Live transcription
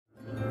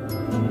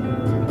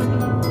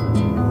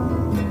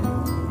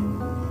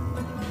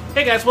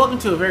Hey guys, welcome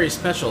to a very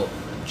special,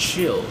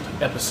 chilled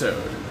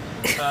episode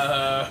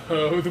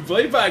of the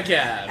Play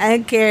Podcast. I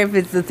don't care if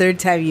it's the third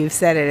time you've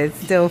said it.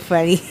 It's still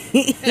funny.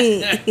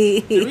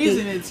 The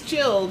reason it's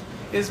chilled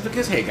is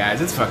because, hey guys,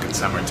 it's fucking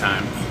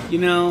summertime. You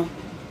know,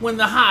 when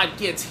the hot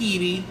gets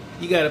heaty,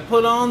 you gotta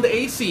put on the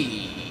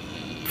AC.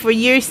 For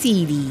your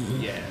CD.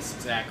 Yes,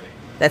 exactly.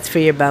 That's for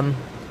your bum.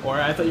 Or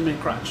I thought you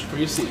meant crotch, for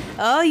your seat.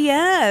 Oh,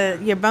 yeah.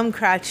 Your bum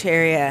crotch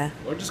area.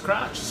 Or just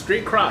crotch,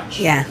 straight crotch.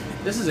 Yeah.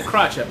 This is a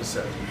crotch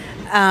episode.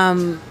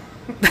 I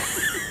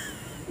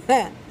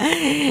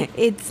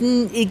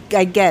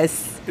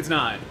guess. It's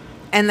not.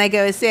 And like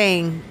I was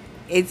saying,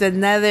 it's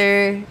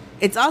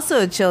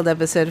also a chilled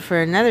episode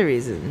for another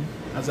reason.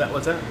 How's that?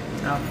 What's that?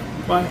 Oh,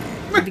 why?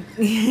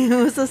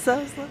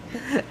 so.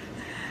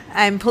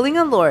 I'm pulling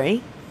a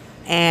Lori,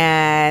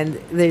 and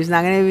there's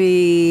not going to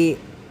be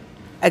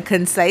a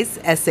concise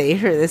essay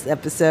for this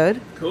episode.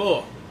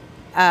 Cool.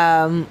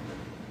 I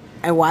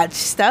watched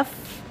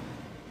stuff.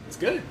 It's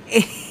good.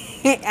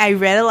 I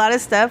read a lot of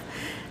stuff.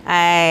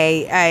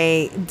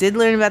 I did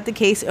learn about the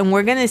case, and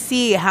we're gonna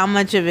see how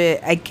much of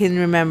it I can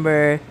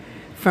remember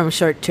from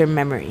short-term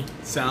memory.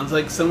 Sounds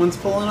like someone's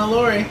pulling a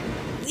Lori.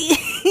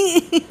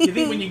 You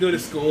think when you go to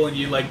school and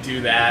you like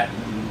do that,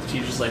 and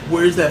she's just like,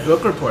 "Where's that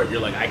book report?" You're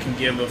like, "I can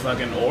give a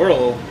fucking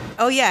oral."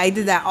 Oh yeah, I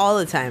did that all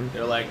the time.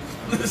 They're like,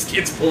 "This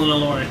kid's pulling a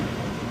Lori."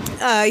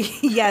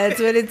 Yeah,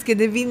 that's what it's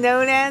gonna be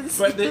known as.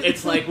 But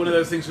it's like one of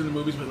those things from the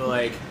movies where they're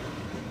like,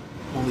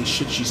 "Holy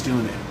shit, she's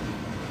doing it.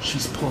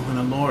 She's pulling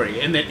a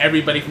Lori," and then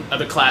everybody from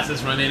other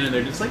classes run in and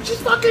they're just like, "She's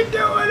fucking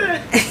doing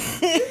it."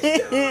 She's doing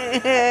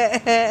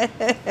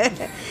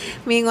it.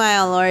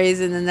 Meanwhile,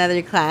 Lori's in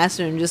another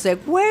classroom, just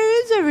like,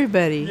 "Where is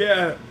everybody?"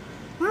 Yeah,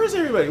 where's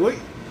everybody? Wait,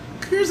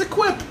 here's a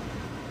quip.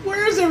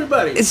 Where is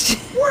everybody?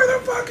 Where the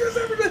fuck is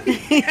everybody?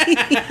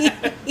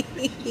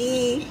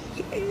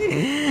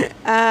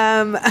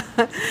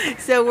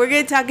 So we're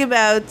gonna talk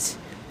about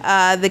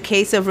the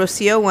case of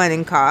Rocio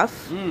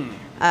Wanenkoff.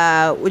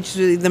 Which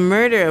is the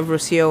murder of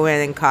Rocio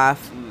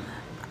Wanenkoff,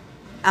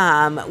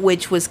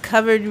 which was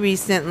covered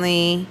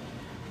recently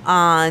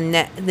on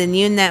the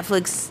new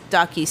Netflix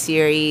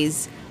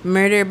docuseries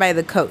Murder by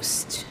the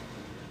Coast.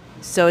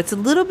 So it's a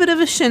little bit of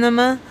a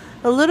cinema,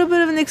 a little bit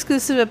of an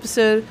exclusive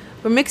episode.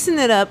 We're mixing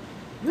it up.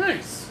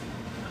 Nice.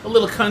 A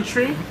little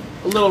country,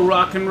 a little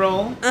rock and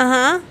roll.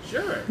 Uh-huh.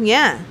 Sure.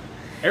 Yeah.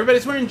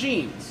 Everybody's wearing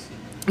jeans.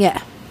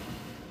 Yeah.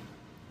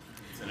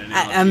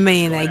 I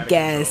mean, I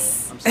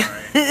guess. I'm sorry.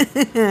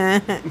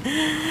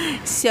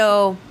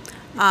 So,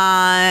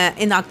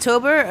 in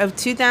October of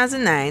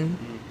 2009,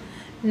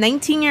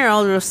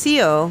 19-year-old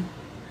Rocio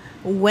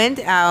went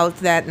out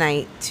that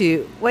night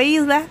to... Why are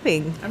you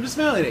laughing? I'm just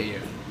smiling at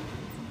you.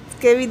 It's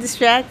going to be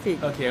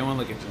distracting. Okay, I won't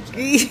look at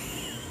you.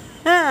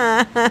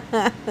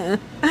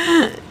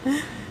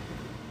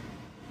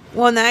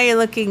 Well, now you're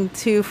looking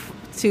too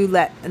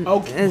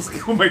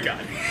Oh my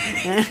god.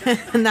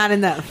 Not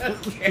enough.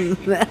 Okay.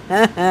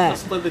 I'll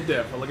split the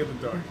diff. I'll look at the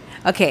door.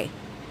 Okay.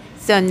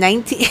 So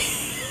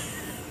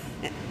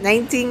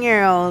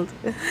 19-year-old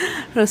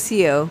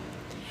Rocio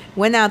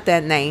went out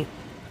that night,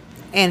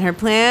 and her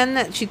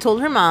plan, she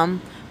told her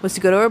mom, was to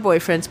go to her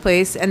boyfriend's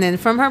place, and then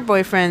from her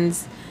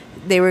boyfriend's,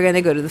 they were going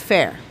to go to the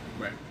fair.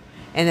 Right.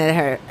 And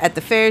at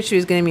the fair, she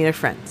was going to meet her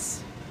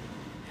friends.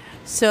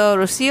 So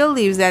Rocio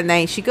leaves that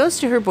night. She goes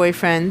to her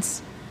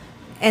boyfriend's,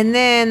 and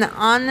then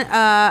on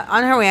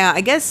her way out,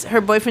 I guess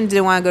her boyfriend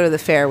didn't want to go to the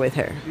fair with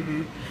her.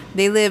 Mm-hmm.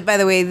 They live, by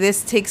the way,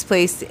 this takes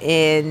place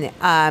in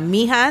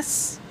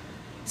Mijas,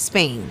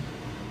 Spain.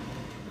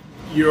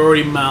 You're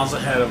already miles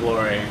ahead of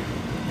Lori.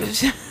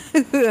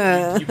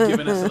 You've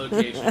given us a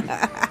location.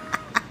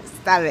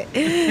 Stop it.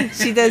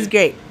 She does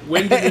great.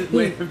 I'm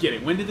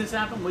kidding. When did this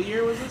happen? What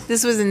year was this?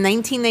 This was in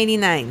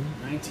 1999.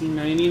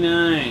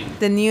 1999.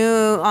 The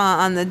new,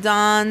 on the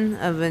dawn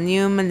of a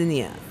new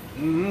millennia.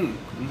 Mm-hmm.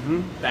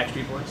 Mm-hmm.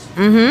 Backstreet Boys.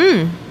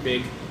 Mm-hmm.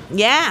 Big.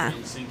 Yeah.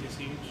 Sync is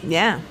huge.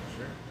 Yeah.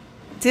 Sure.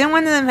 Didn't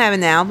one of them have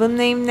an album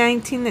named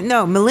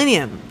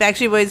Millennium.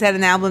 Backstreet Boys had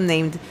an album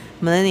named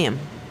Millennium.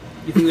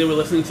 You think they were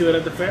listening to it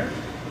at the fair?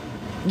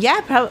 Yeah,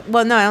 probably.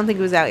 Well, no, I don't think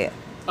it was out yet.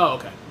 Oh,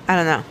 okay. I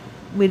don't know.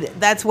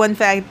 That's one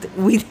fact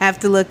we'd have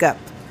to look up.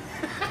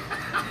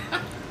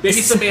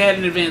 Maybe somebody had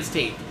an advanced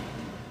tape.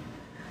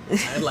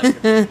 I'd like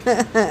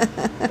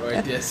it. Or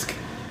a disc.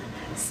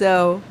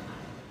 So,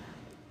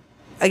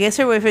 I guess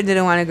her boyfriend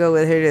didn't want to go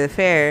with her to the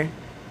fair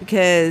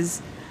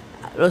because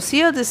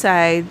Rocio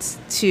decides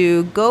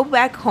to go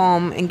back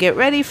home and get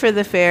ready for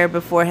the fair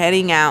before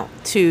heading out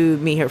to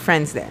meet her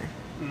friends there.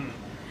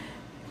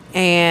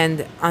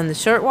 And on the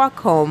short walk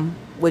home,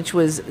 which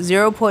was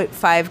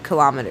 0.5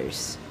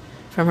 kilometers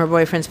from her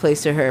boyfriend's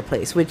place to her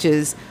place, which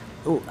is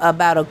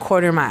about a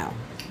quarter mile.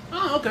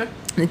 Oh, okay.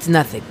 It's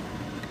nothing.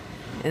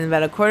 And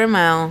about a quarter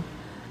mile,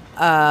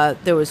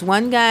 there was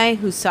one guy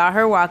who saw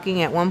her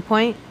walking at one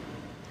point,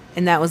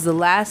 and that was the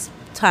last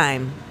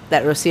time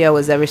that Rocio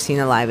was ever seen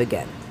alive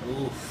again.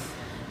 Oof.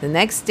 The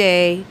next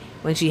day,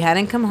 when she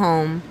hadn't come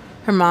home,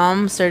 her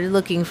mom started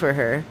looking for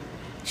her,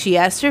 She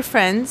asked her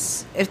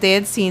friends if they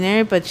had seen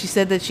her, but she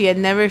said that she had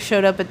never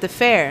showed up at the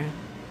fair.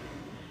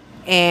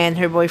 And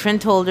her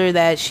boyfriend told her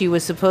that she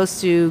was supposed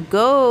to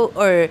go,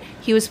 or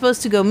he was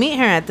supposed to go meet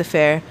her at the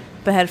fair,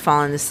 but had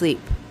fallen asleep.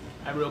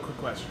 I have a real quick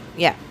question.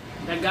 Yeah.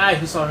 That guy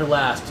who saw her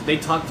last, did they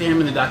talk to him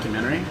in the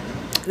documentary?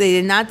 They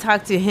did not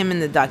talk to him in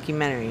the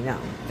documentary, no.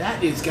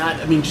 That is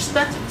just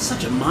that's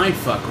such a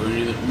mindfuck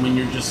when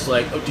you're just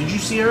like, oh, did you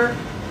see her?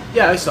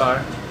 Yeah, I saw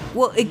her.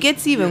 Well, it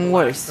gets even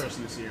worse. Last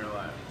person to see her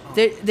alive. Oh.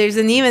 There's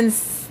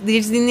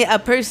a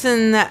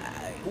person.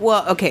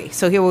 Well, okay,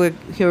 so here we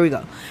go.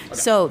 Okay.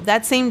 So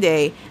that same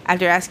day,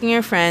 after asking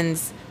her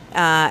friends,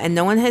 and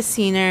no one has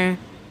seen her,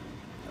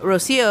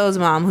 Rocio's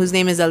mom, whose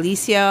name is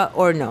Alicia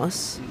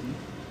Hornos. Mm-hmm.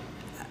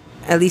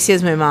 Alicia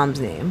is my mom's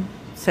name,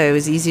 so it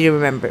was easy to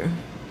remember.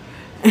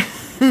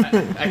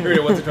 I heard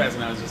it once or twice,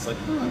 and I was just like,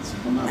 oh, that's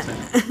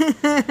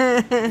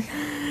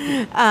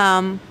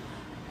nonsense.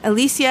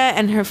 Alicia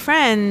and her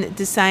friend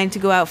decide to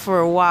go out for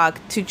a walk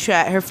to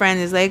try. Her friend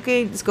is like,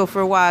 "Okay, let's go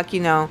for a walk,"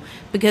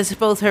 because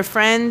both her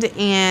friend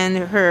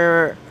and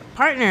her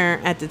partner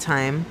at the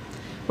time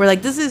were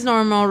like, "This is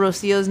normal.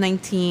 Rocio's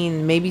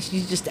 19. Maybe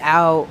she's just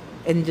out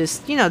and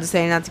just,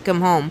 deciding not to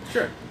come home."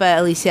 Sure. But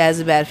Alicia has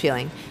a bad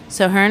feeling.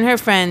 So her and her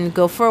friend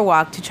go for a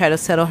walk to try to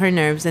settle her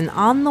nerves. And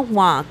on the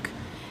walk,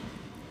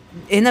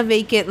 in a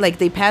vacant,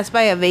 they pass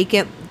by a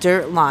vacant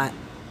dirt lot,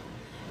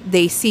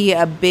 they see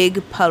a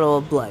big puddle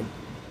of blood.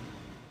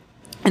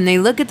 And they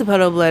look at the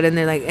puddle of blood, and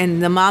they're like,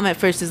 and the mom at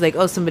first is like,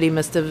 oh, somebody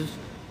must have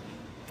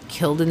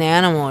killed an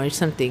animal or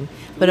something.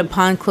 But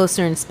upon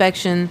closer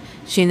inspection,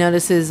 she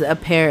notices a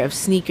pair of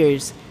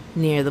sneakers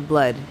near the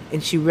blood,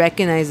 and she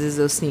recognizes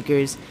those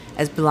sneakers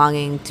as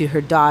belonging to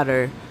her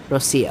daughter,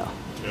 Rocio.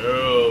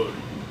 Dude.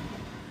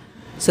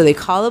 So they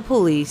call the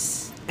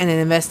police, and an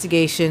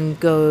investigation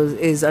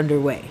is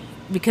underway.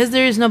 Because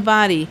there is no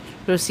body,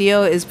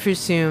 Rocio is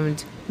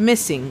presumed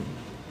missing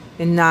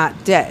and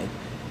not dead.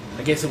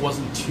 I guess it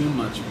wasn't too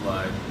much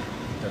blood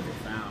that they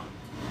found.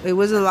 It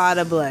was a lot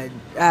of blood.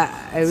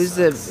 It was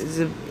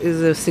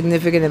a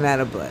significant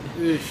amount of blood.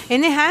 Oof.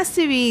 And it has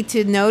to be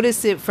to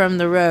notice it from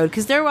the road,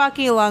 because they're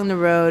walking along the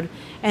road,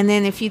 and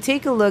then if you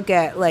take a look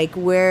at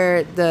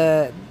where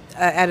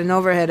at an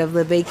overhead of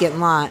the vacant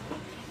lot,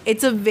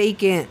 it's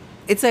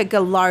like a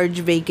large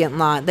vacant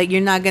lot that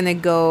you're not gonna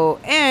go,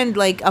 and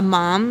a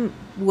mom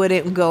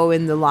wouldn't go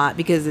in the lot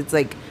because it's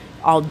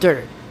all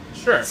dirt.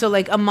 Sure. So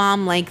a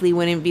mom likely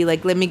wouldn't be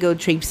let me go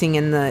traipsing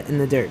in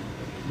the dirt.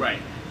 Right.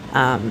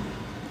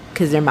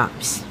 Because they're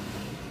moms,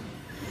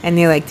 and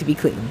they like to be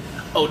clean.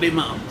 Oh, they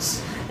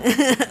moms.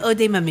 Oh,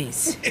 they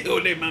mummies. Oh,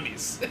 they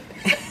mummies.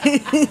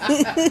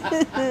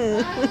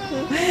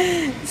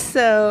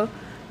 So,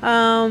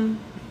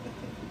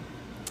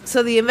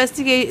 so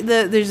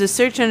there's a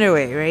search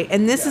underway, right?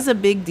 And this is a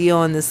big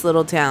deal in this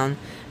little town.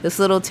 This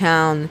little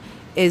town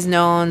is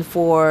known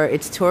for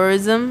its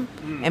tourism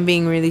and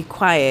being really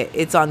quiet.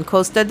 It's on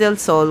Costa del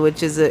Sol,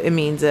 which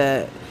means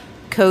a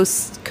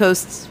coast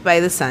by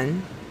the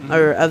sun,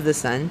 or of the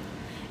sun.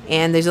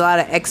 And there's a lot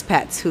of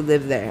expats who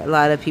live there. A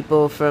lot of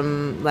people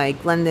from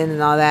London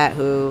and all that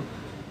who,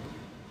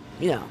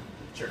 Sure.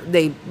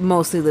 They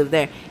mostly live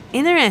there.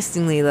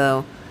 Interestingly,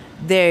 though,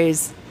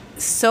 there's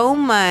so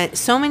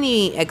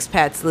many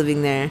expats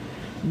living there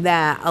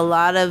that a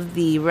lot of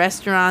the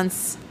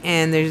restaurants,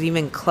 and there's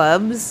even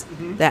clubs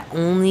that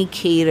only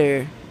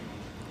cater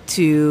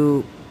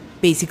to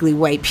basically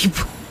white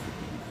people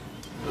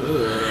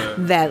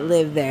that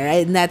live there.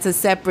 And that's a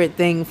separate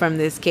thing from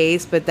this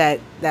case, but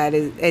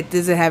it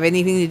doesn't have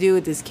anything to do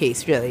with this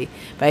case, really.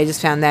 But I just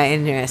found that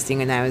interesting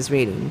when I was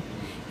reading,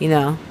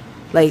 I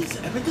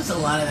think there's a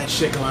lot of that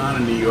shit going on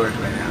in New York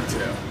right now,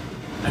 too.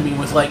 New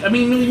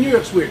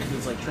York's weird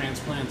because it's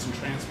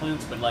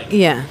transplants, but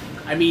yeah.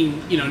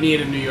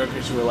 Native New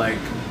Yorkers who are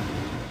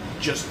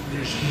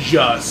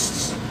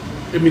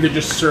they're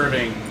just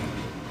serving.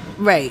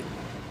 Right.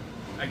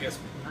 I guess,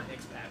 not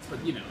expats, but,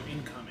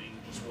 incoming,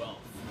 just wealth.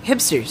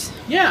 Hipsters.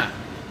 Yeah.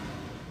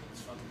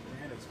 It's fucking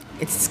bananas.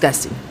 It's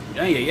disgusting.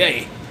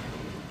 Yay.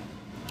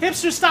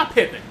 Hipsters, stop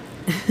hipping.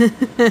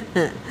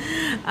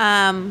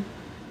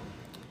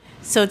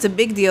 So it's a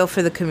big deal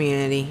for the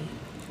community.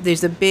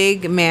 There's a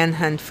big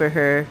manhunt for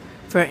her,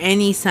 for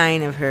any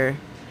sign of her.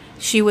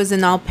 She was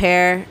an au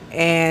pair,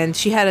 and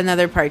she had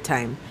another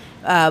part-time.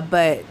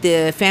 But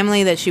the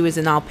family that she was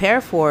an au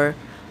pair for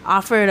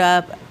offered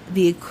up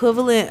the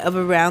equivalent of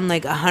around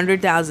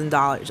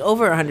 $100,000,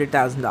 over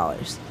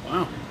 $100,000.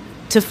 Wow.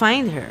 To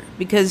find her,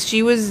 because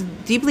she was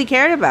deeply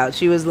cared about.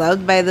 She was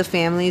loved by the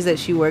families that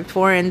she worked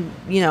for, and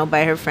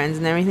by her friends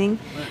and everything.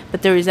 Right.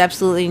 But there was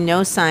absolutely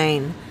no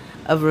sign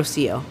of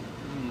Rocio.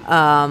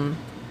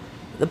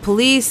 The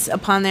police,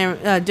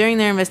 during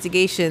their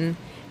investigation,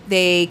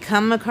 they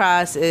come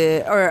across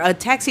a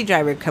taxi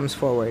driver comes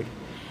forward,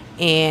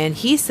 and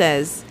he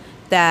says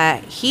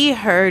that he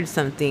heard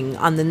something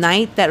on the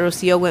night that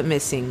Rocio went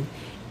missing,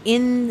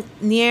 near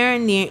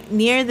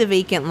the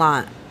vacant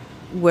lot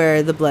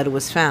where the blood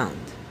was found.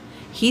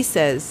 He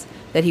says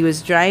that he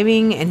was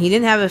driving, and he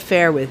didn't have a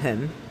fare with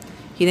him.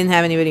 He didn't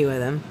have anybody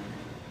with him.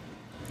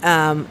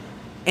 And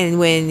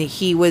when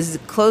he was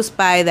close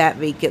by that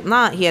vacant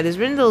lot, he had his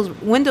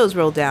windows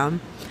rolled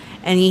down,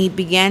 and he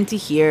began to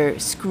hear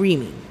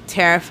screaming,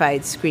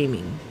 terrified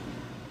screaming.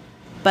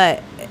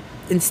 But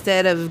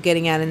instead of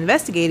getting out and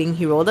investigating,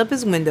 he rolled up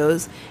his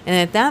windows, and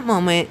at that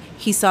moment,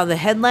 he saw the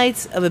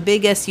headlights of a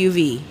big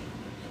SUV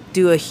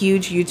do a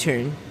huge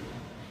U-turn.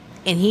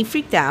 And he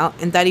freaked out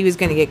and thought he was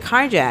going to get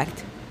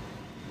carjacked.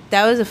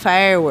 That was a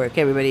firework,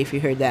 everybody, if you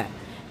heard that.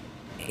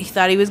 He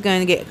thought he was going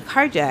to get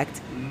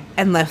carjacked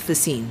and left the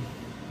scene.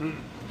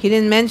 He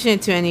didn't mention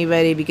it to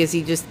anybody because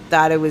he just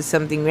thought it was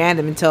something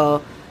random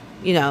until,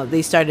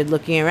 they started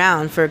looking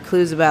around for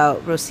clues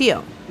about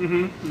Rocio.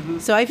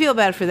 So I feel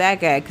bad for that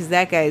guy because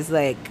that guy's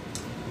like...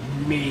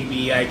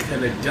 Maybe I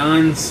could have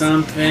done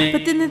something.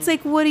 But then it's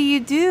like, what do you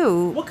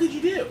do? What could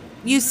you do?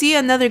 You see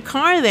another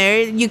car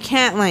there. You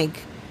can't,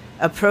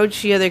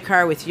 approach the other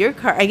car with your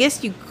car. I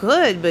guess you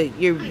could, but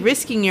you're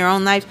risking your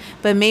own life.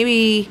 But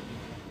maybe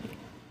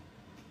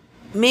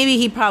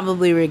he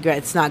probably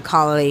regrets not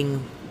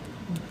calling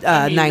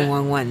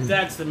 911.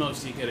 That's the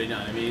most he could have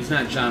done. I mean, he's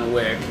not John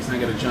Wick. He's not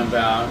going to jump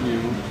out.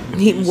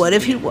 What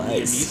if he was?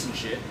 Liam Neeson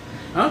shit.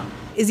 Huh?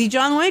 Is he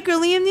John Wick or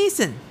Liam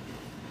Neeson?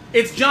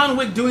 It's John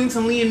Wick doing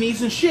some Liam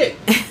Neeson shit.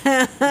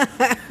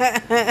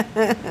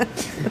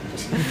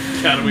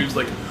 Keanu Reeves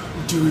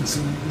doing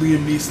some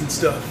Liam Neeson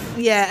stuff.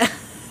 Yeah.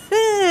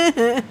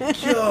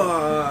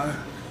 God.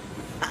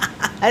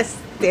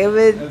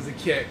 Stupid. That was a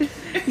kick.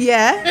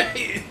 Yeah?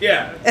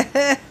 Yeah.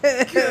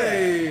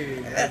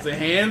 Okay. That's a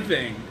hand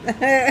thing.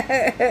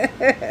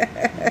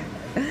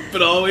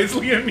 But always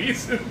Liam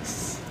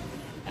Neeson's.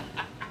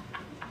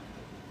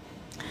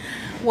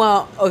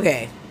 Well,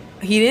 okay.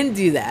 He didn't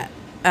do that.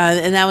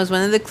 And that was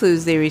one of the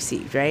clues they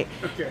received, right?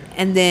 Okay.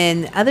 And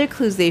then other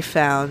clues they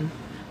found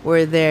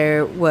where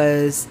there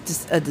was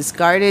a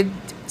discarded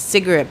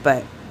cigarette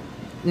butt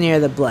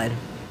near the blood.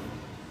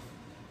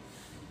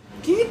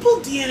 Can you pull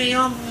DNA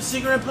off of a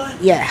cigarette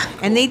butt? Yeah, cool.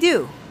 And they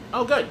do.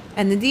 Oh, good.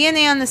 And the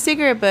DNA on the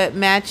cigarette butt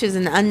matches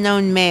an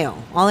unknown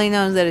male. All they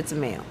know is that it's a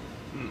male.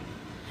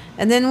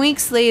 And then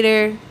weeks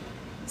later,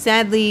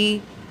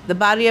 sadly, the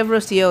body of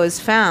Rocio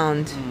is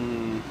found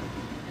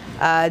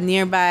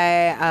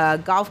nearby a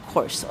golf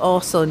course,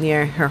 also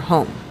near her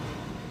home.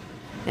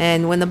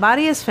 And when the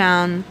body is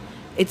found,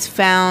 it's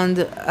found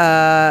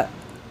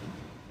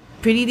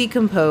pretty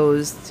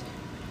decomposed,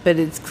 but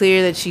it's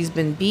clear that she's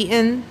been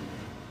beaten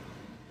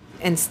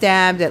and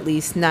stabbed at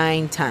least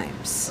 9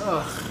 times.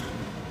 Ugh.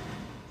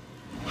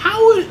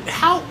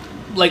 How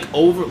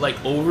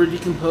over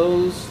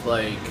decomposed,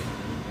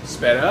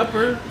 sped up,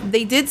 or?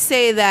 They did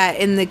say that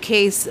in the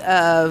case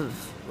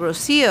of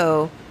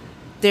Rocio,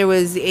 there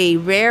was a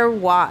rare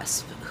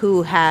wasp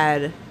who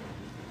had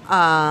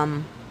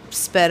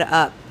sped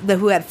up,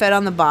 who had fed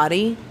on the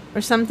body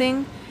or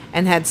something,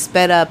 and had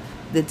sped up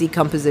the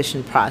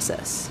decomposition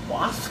process.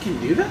 Wasps can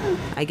do that?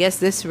 I guess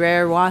this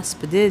rare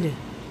wasp did.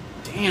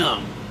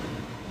 Damn.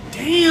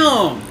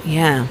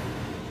 Yeah.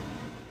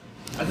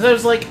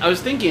 Because I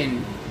was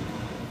thinking,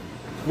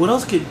 what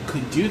else could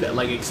do that?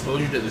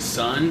 Exposure to the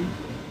sun?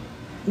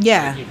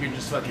 Yeah. If you're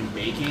just fucking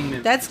baking.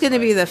 Then That's going to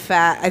be I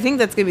think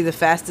that's going to be the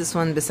fastest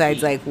one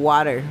besides,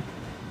 water.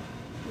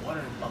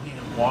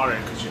 Water,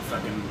 because you're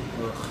fucking...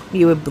 Ugh.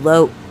 You would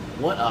bloat.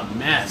 What a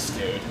mess,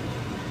 dude.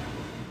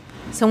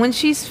 So when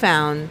she's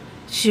found,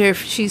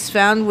 she's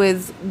found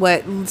with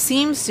what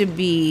seems to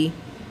be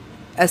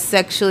a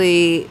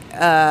sexually...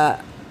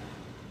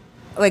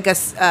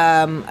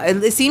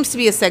 it seems to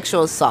be a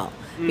sexual assault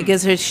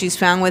because she's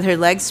found with her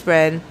legs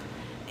spread,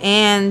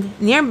 and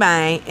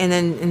nearby, and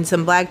then in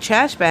some black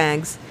trash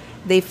bags,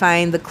 they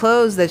find the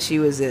clothes that she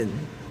was in,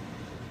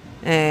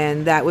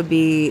 and that would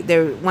be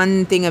there.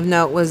 One thing of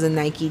note was a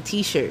Nike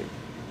T-shirt.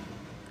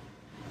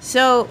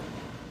 So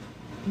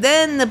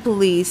then the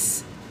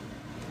police,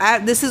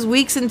 this is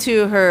weeks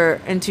into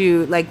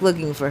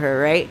looking for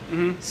her, right?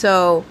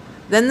 So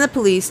then the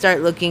police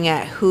start looking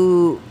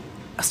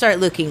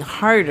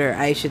harder,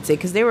 I should say,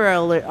 because they were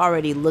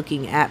already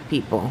looking at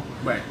people.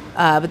 Right.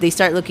 But they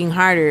start looking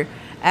harder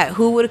at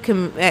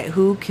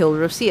who killed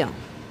Rocio.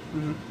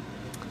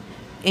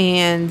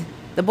 And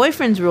the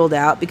boyfriend's ruled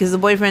out because the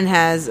boyfriend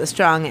has a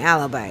strong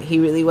alibi. He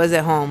really was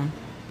at home,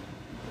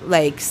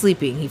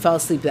 sleeping. He fell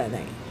asleep that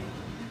night.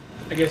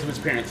 I guess if his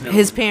parents know.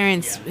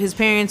 His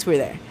parents were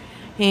there.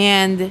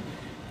 And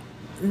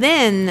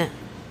then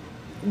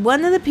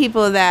one of the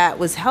people that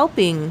was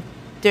helping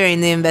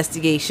during the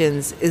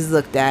investigations is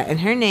looked at,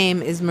 and her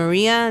name is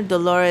Maria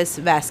Dolores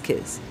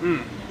Vasquez.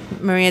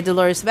 Maria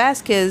Dolores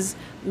Vasquez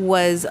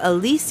was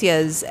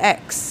Alicia's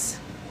ex.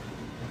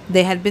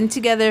 They had been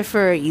together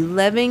for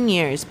 11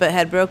 years, but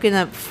had broken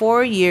up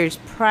 4 years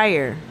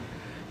prior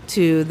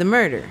to the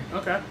murder.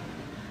 Okay.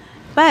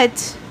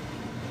 But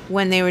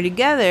when they were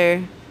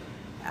together,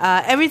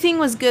 everything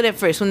was good at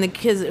first.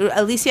 Because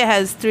Alicia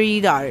has 3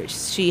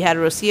 daughters. She had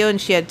Rocio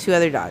and she had 2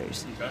 other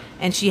daughters. Okay.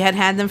 And she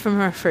had them from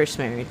her first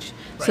marriage.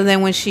 Right. So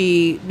then when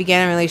she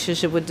began a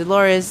relationship with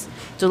Dolores,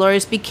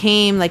 Dolores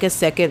became like a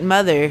second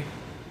mother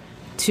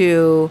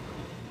to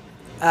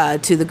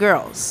the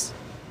girls.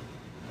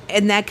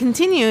 And that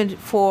continued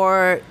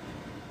for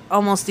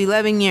almost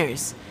 11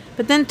 years.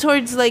 But then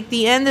towards like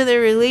the end of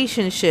their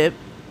relationship,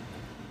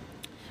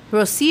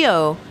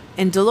 Rocio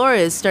and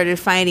Dolores started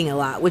fighting a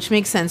lot, which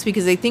makes sense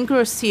because I think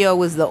Rocio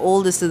was the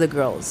oldest of the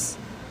girls.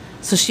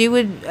 So she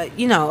would,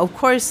 of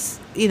course,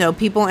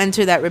 people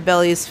enter that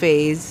rebellious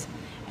phase.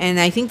 And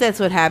I think that's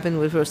what happened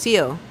with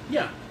Rocio.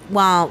 Yeah.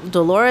 While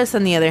Dolores,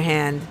 on the other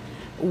hand,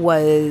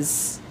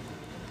 was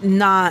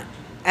not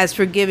as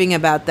forgiving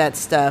about that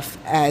stuff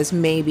as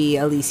maybe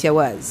Alicia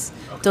was.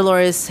 Okay.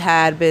 Dolores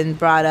had been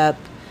brought up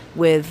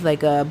with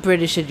like a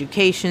British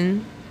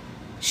education.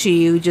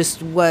 She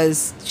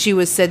was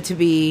said to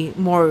be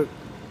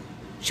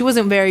she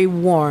wasn't very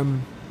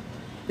warm,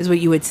 is what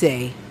you would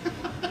say.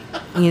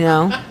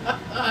 Yeah.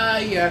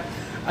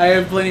 I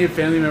have plenty of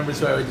family members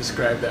who I would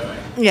describe that way.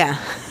 Yeah.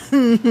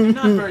 Not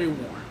very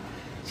warm.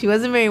 She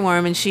wasn't very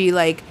warm, and she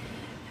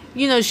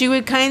she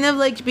would kind of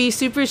like be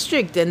super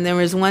strict. And there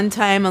was one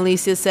time,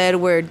 Alicia said,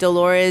 where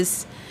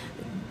Dolores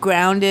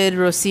grounded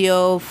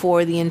Rocio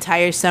for the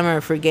entire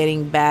summer for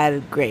getting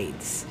bad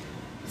grades.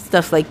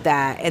 Stuff like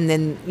that. And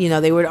then,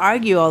 they would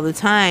argue all the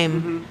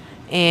time.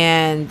 Mm-hmm.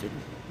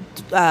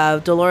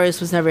 And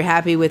Dolores was never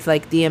happy with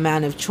like the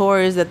amount of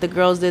chores that the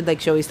girls did. Like,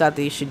 she always thought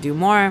they should do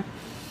more.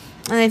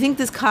 And I think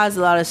this caused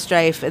a lot of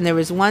strife. And there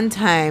was one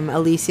time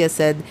Alicia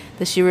said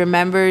that she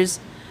remembers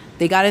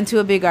they got into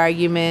a big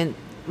argument,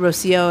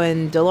 Rocio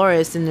and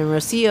Dolores, and then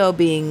Rocio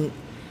being,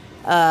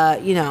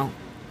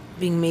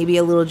 being maybe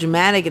a little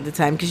dramatic at the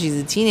time because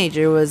she's a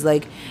teenager, was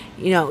like,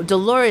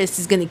 Dolores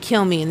is going to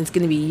kill me and it's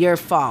going to be your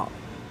fault.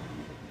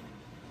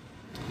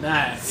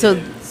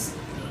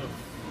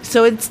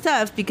 So it's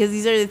tough because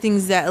these are the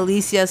things that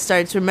Alicia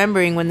starts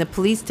remembering when the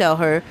police tell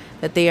her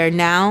that they are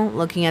now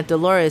looking at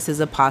Dolores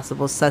as a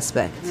possible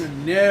suspect.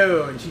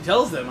 No, and she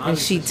tells them. And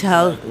she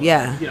tells,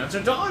 yeah. It's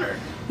her daughter.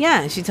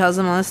 Yeah, and she tells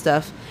them all this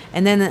stuff.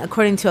 And then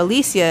according to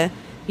Alicia,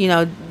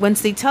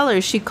 once they tell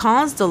her, she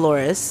calls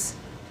Dolores.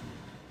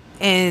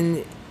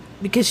 And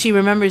because she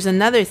remembers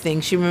another thing,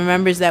 she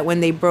remembers that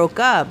when they broke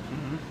up,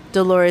 mm-hmm.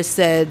 Dolores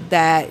said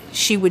that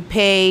she would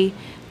pay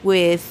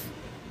with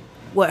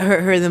what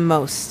hurt her the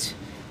most.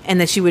 And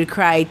that she would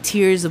cry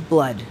tears of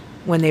blood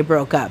when they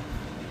broke up.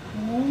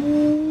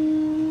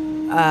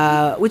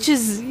 Which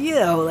is,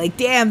 like,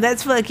 damn,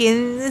 that's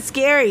fucking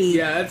scary.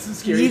 Yeah, that's a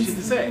scary shit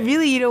to say.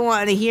 Really, you don't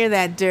want to hear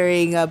that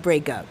during a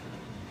breakup.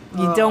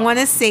 You don't want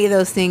to say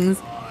those things.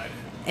 God.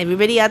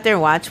 Everybody out there,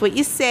 watch what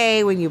you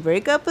say when you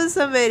break up with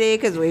somebody,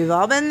 because we've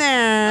all been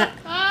there.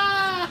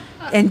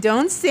 And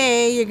don't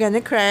say you're going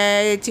to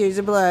cry tears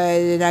of blood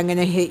and I'm going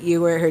to hit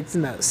you where it hurts the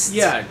most.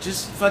 Yeah,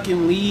 just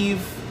fucking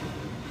leave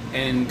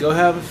and go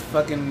have a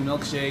fucking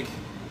milkshake.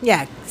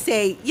 Yeah,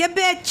 say, yeah,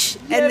 bitch.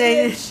 Yeah, and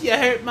then, bitch, you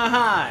hurt my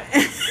heart.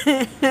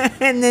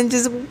 And then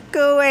just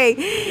go away.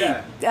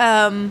 Yeah.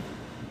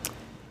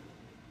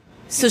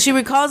 So she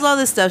recalls all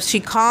this stuff.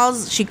 She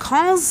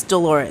calls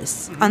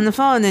Dolores mm-hmm. on the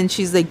phone, and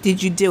she's like,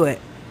 did you do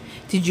it?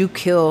 Did you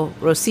kill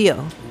Rocio?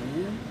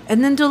 Mm-hmm.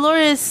 And then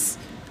Dolores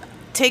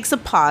takes a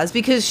pause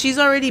because she's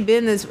already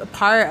been as a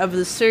part of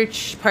the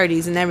search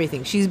parties and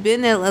everything. She's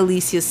been at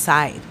Alicia's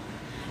side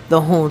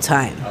the whole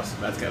time. Oh,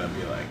 so that's gotta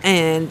be like...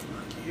 And...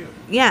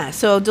 yeah,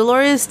 so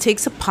Dolores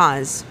takes a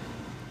pause.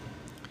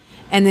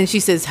 And then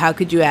she says, how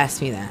could you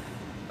ask me that?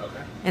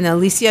 Okay. And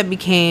Alicia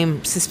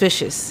became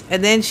suspicious.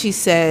 And then she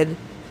said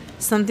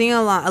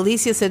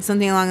Alicia said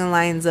something along the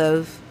lines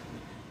of,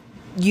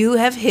 you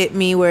have hit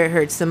me where it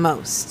hurts the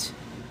most.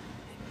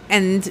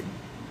 And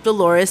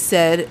Dolores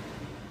said,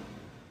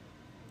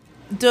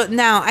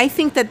 now, I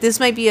think that this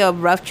might be a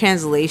rough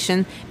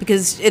translation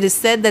because it is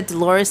said that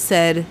Dolores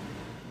said,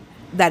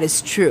 that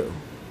is true.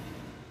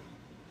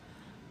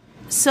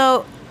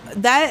 So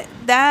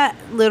that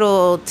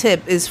little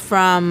tip is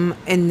from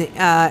an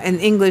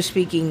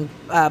English-speaking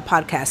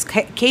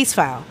podcast, Case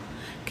File.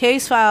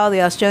 Case File,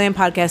 the Australian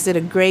podcast, did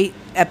a great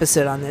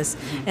episode on this.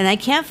 Mm-hmm. And I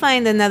can't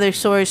find another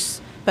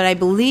source, but I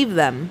believe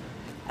them,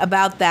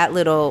 about that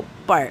little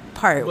part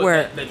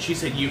where... That she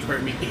said, you've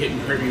hurt me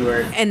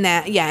where... And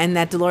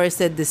that Dolores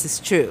said, this is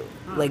true.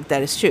 Huh. Like,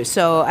 that is true.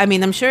 So, I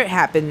mean, I'm sure it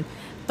happened,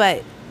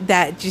 but...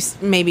 that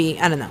just maybe,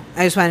 I don't know.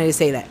 I just wanted to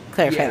say that,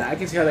 clarify that. I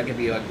can see how that could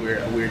be like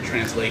a weird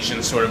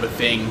translation sort of a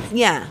thing.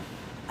 Yeah.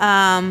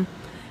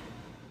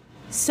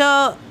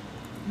 So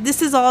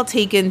this is all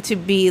taken to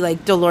be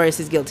like Dolores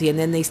is guilty, and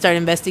then they start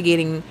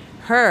investigating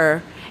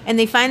her, and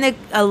they find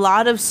a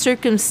lot of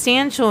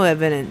circumstantial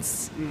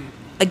evidence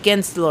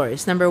against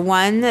Dolores. Number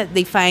one,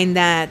 they find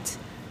that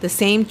the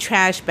same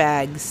trash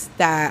bags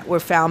that were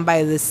found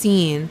by the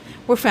scene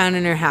were found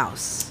in her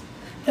house,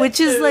 which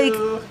is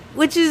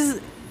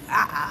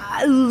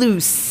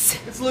loose.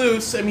 It's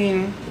loose. I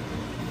mean,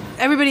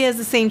 everybody has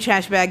the same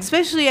trash bag,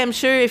 especially I'm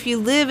sure if you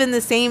live in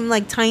the same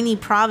like tiny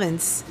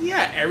province.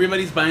 Yeah,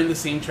 everybody's buying the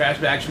same trash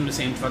bags from the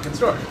same fucking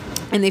store.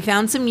 And they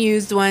found some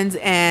used ones,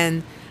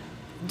 and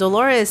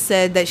Dolores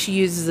said that she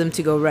uses them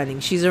to go running.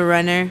 She's a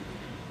runner,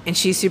 and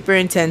she's super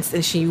intense,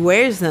 and she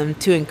wears them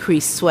to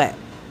increase sweat.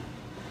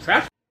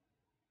 Trash?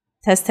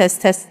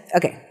 Test.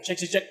 Okay.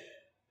 Check.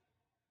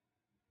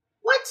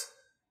 What?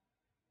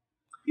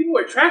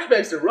 People wear trash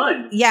bags to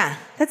run. Yeah,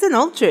 that's an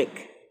old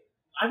trick.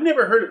 I've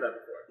never heard of that before.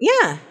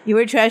 Yeah, you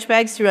wear trash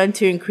bags to run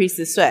to increase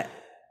the sweat.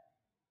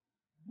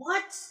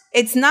 What?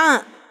 It's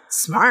not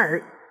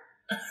smart.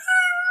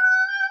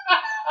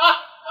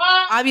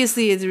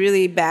 Obviously, it's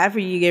really bad for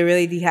you to get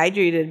really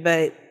dehydrated,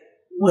 but...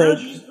 Why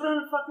don't you just put on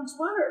a fucking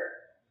sweater?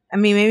 I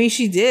mean, maybe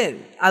she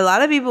did. A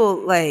lot of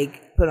people,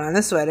 like, put on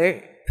the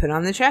sweater, put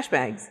on the trash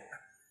bags.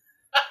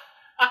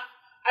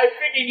 I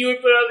figured you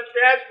would put on the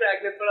trash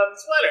bag and put on the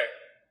sweater.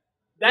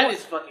 That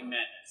is fucking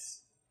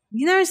madness.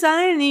 You never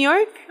saw it in New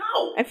York?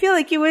 No. I feel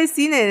like you would have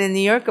seen it in New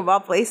York of all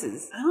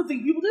places. I don't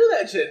think people do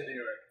that shit in New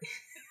York.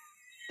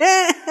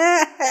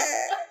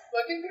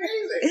 Fucking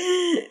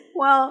crazy.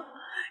 Well,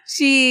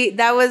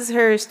 that was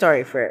her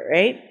story for it,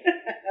 right?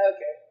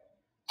 Okay.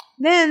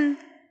 Then,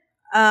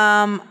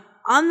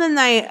 on the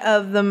night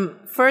of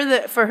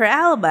for her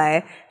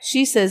alibi,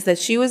 she says that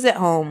she was at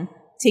home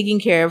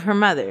taking care of her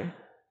mother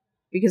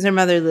because her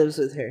mother lives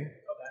with her.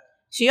 Okay.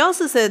 She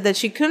also said that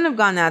she couldn't have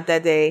gone out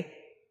that day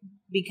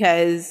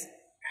because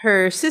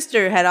her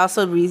sister had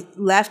also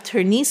left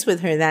her niece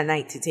with her that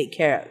night to take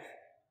care of.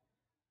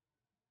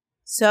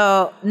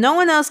 So no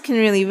one else can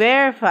really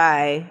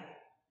verify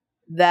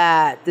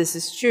that this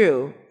is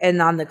true.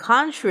 And on the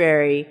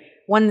contrary,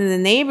 one of the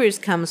neighbors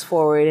comes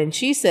forward and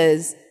she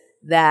says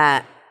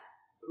that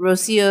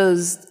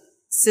Rocio's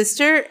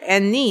sister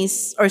and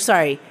niece,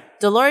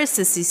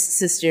 Dolores'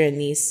 sister and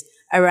niece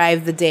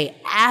arrived the day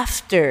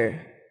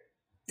after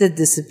the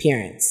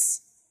disappearance.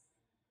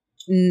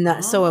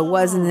 So it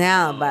wasn't an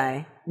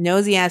alibi.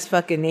 Nosy ass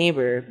fucking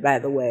neighbor, by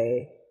the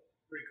way.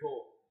 Pretty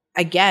cool.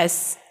 I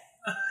guess.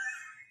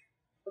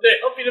 They're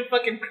helping a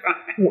fucking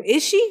crime.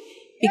 Is she?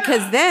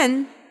 Because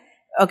then,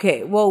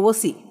 okay, well, we'll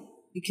see.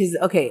 Because,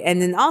 okay, and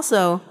then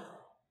also,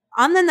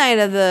 on the night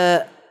of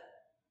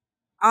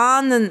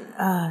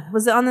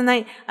was it on the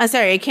night? I'm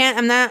sorry,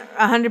 I'm not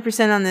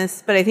 100% on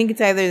this, but I think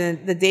it's either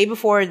the day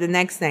before or the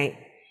next night.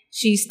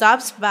 She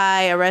stops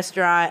by a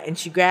restaurant and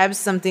she grabs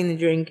something to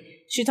drink.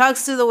 She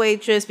talks to the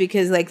waitress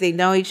because, like, they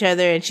know each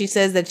other, and she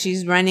says that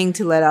she's running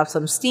to let off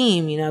some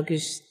steam, you know,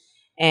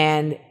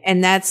 and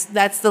that's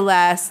the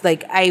last,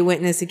 like,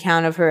 eyewitness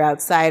account of her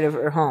outside of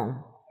her home.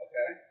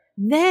 Okay.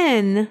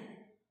 Then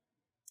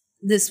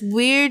this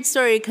weird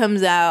story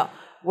comes out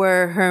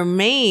where her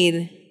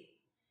maid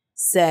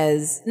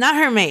says, not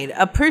her maid,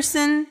 a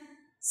person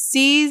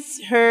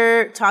sees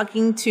her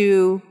talking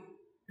to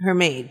her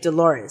maid.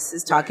 Dolores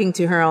is talking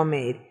to her own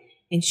maid,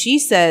 and she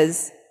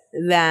says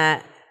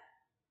that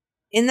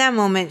in that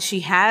moment she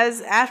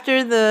has,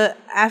 after the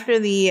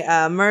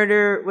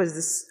murder was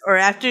this, or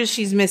after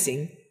she's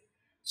missing,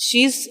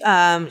 she's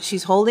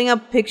holding a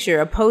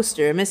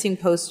missing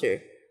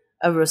poster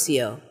of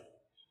Rocio.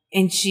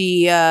 And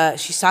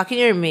she's talking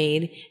to her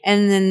maid,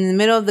 and then in the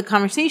middle of the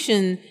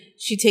conversation,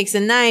 she takes a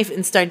knife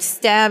and starts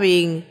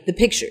stabbing the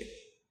picture.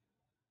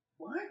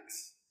 What?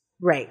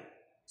 Right.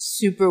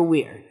 Super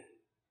weird.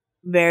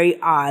 Very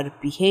odd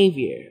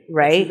behavior,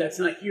 right? That's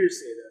not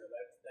hearsay,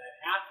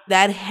 though.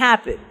 That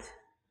happened.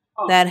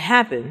 Oh. That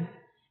happened.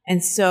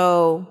 And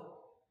so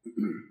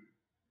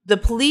the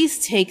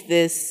police take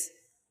this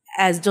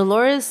as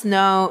Dolores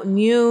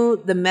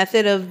knew the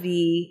method of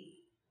the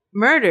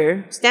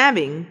murder,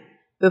 stabbing,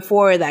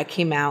 before that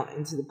came out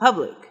into the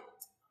public.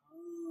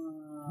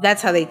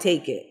 That's how they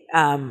take it,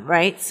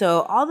 right?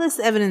 So all this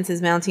evidence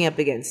is mounting up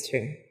against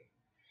her.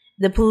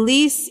 The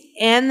police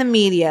and the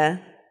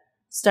media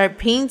start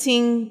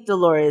painting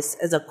Dolores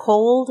as a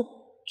cold,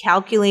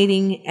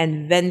 calculating,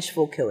 and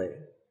vengeful killer.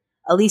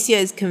 Alicia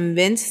is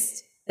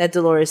convinced that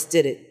Dolores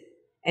did it,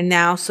 and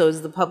now so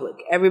is the public.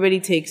 Everybody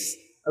takes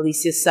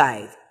Alicia's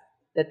side,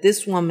 that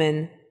this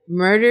woman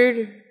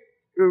murdered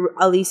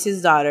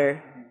Alicia's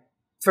daughter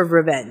for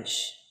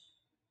revenge.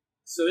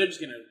 So they're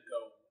just going to go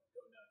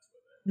nuts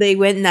with it. They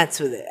went nuts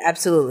with it,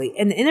 absolutely.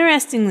 And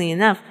interestingly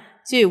enough,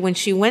 too, when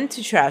she went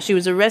to trial, she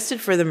was arrested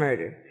for the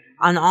murder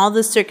on all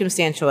the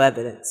circumstantial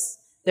evidence.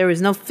 There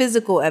was no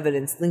physical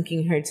evidence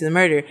linking her to the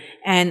murder.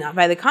 And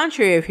by the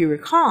contrary, if you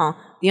recall,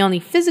 the only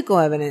physical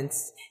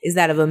evidence is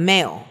that of a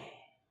male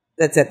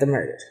that's at the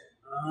murder.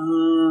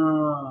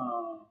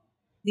 Oh.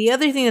 The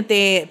other thing that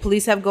the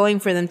police have going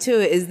for them, too,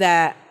 is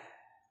that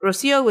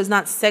Rocio was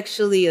not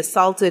sexually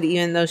assaulted,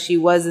 even though she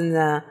was in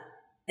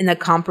a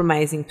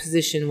compromising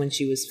position when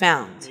she was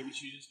found. Maybe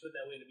she was just put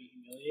that way to be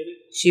humiliated?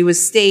 She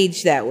was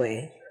staged that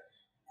way.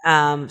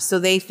 So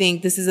they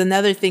think this is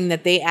another thing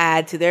that they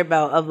add to their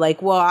belt of,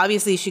 like, well,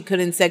 obviously she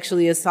couldn't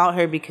sexually assault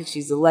her because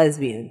she's a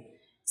lesbian.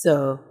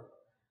 So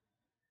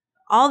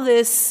all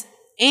this,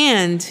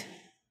 and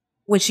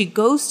when she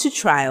goes to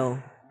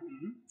trial,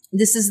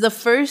 this is the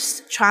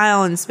first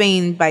trial in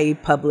Spain by a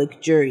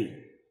public jury.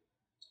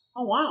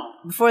 Oh, wow.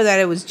 Before that,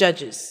 it was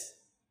judges.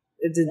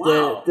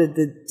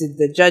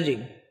 The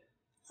judging.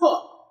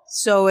 Huh.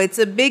 So it's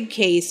a big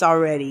case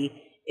already.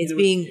 It's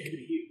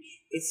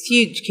a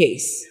huge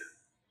case.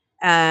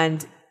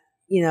 And,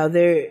 you know,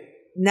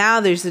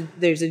 there's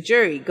a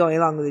jury going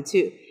along with it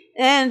too.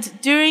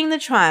 And during the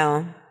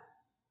trial,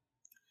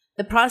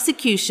 the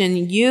prosecution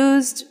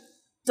used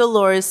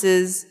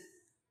Dolores's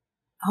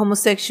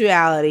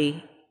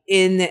homosexuality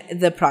in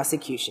the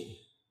prosecution,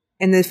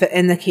 in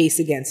the case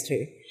against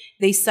her.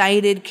 They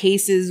cited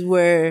cases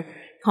where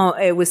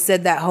it was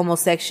said that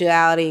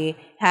homosexuality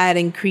had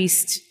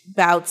increased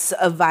bouts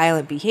of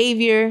violent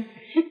behavior.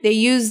 They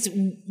used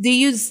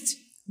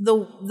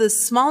the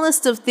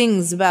smallest of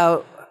things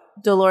about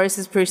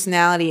Dolores'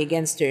 personality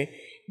against her.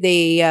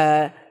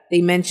 They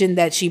mentioned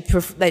that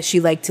she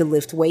liked to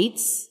lift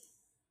weights.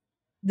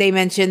 They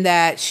mentioned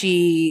that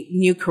she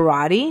knew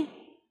karate.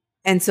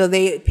 And so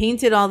they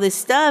painted all this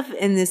stuff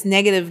in this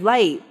negative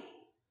light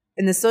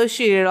and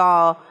associated it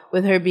all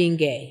with her being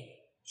gay.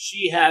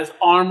 She has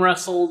arm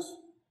wrestled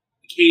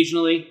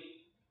occasionally.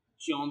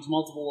 She owns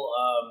multiple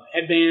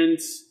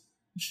headbands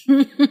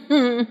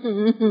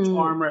which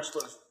arm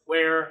wrestlers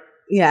wear.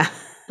 Yeah.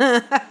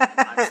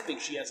 I just think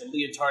she has a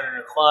leotard in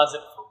her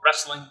closet for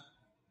wrestling.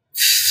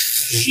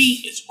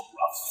 She is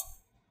gruff.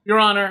 Your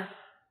Honor.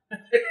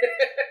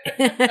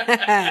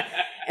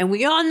 And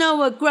we all know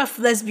what gruff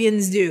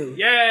lesbians do.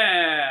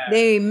 Yeah.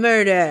 They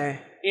murder.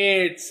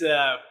 It's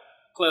a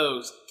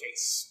closed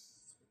case.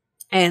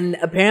 And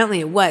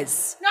apparently it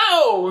was.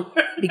 No!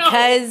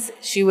 Because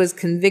she was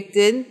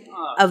convicted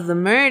of the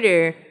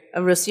murder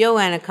of Rocio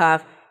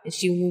Wanikoff, and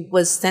she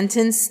was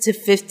sentenced to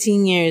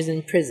 15 years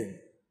in prison.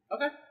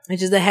 Okay.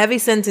 Which is a heavy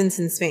sentence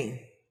in Spain.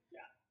 Yeah.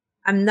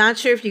 I'm not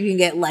sure if you can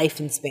get life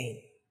in Spain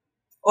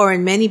or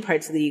in many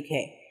parts of the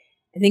UK.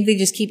 I think they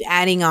just keep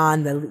adding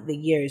on the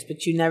years,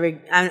 but you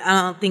never, I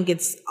don't think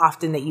it's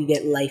often that you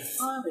get life.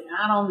 Oh, they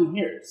add on the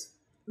years.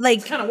 Like,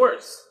 it's kind of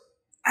worse.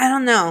 I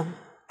don't know.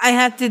 I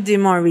have to do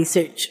more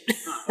research.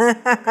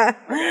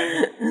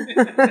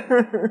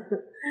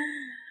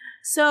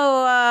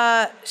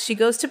 So she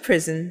goes to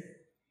prison,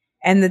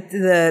 and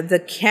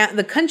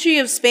the country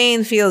of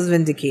Spain feels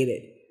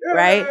vindicated,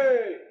 right?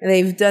 And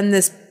they've done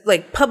this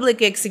like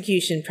public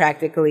execution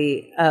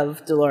practically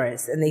of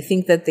Dolores, and they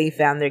think that they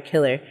found their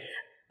killer.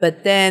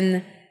 But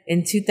then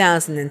in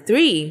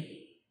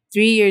 2003,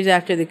 3 years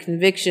after the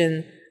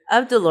conviction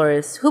of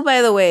Dolores, who,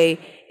 by the way,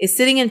 is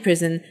sitting in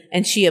prison,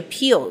 and she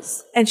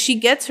appeals, and she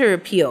gets her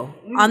appeal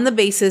on the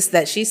basis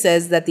that she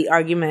says that the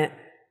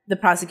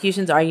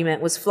prosecution's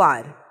argument was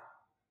flawed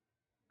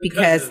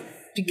because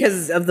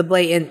of the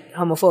blatant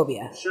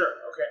homophobia. Sure.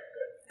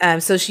 Okay.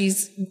 Good. So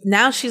she's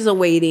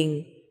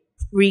awaiting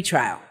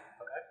retrial. Okay.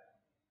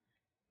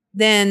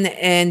 Then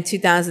in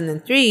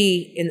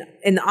 2003,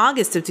 in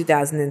August of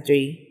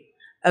 2003,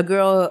 a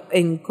girl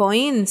in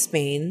Coin,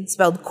 Spain,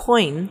 spelled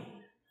Coin,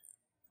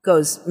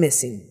 goes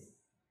missing.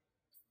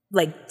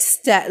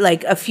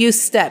 Like a few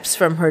steps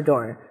from her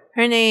door.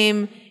 Her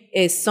name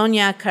is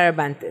Sonia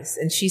Carabantes,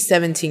 and she's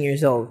 17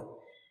 years old.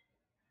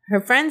 Her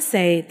friends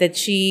say that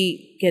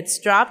she gets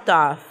dropped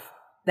off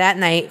that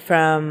night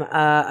from,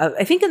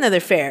 I think, another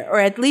fair, or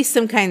at least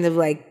some kind of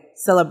like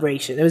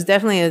celebration. It was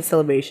definitely a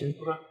celebration.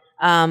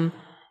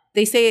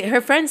 Okay.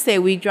 Her friends say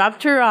we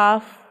dropped her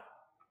off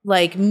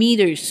like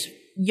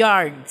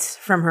yards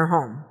from her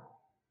home.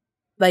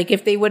 Like,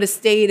 if they would have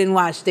stayed and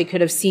watched, they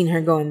could have seen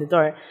her go in the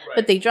door. Right.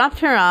 But they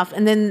dropped her off,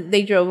 and then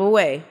they drove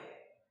away.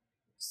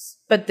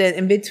 But then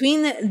in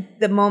between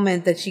the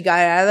moment that she got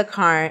out of the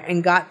car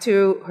and got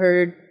to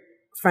her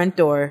front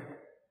door,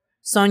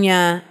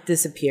 Sonia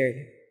disappeared.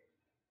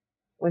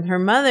 When her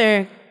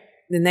mother,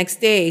 the next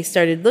day,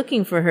 started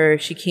looking for her,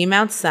 she came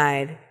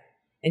outside,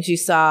 and she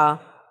saw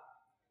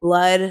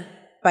blood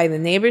by the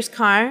neighbor's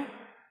car,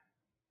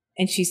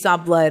 and she saw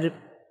blood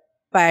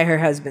by her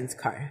husband's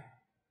car.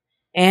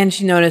 And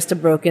she noticed a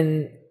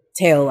broken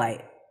tail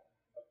light,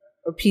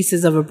 or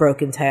pieces of a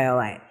broken tail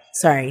light.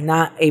 Sorry,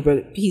 not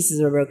pieces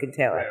of a broken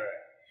tail light. Right.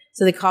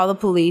 So they call the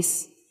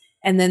police,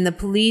 and then the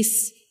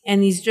police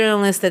and these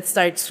journalists that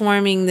start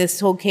swarming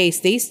this whole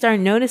case, they start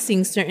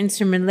noticing certain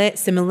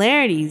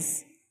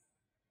similarities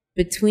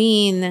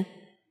between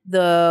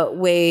the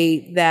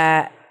way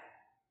that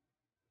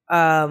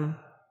Rocio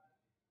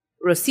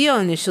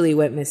initially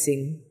went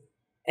missing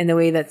and the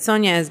way that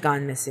Sonia has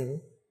gone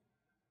missing.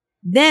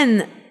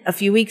 Then, a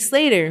few weeks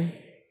later,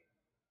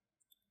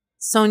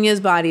 Sonia's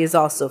body is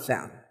also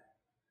found.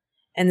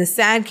 And the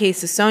sad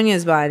case of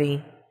Sonia's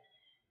body,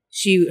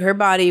 her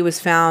body was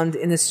found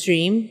in a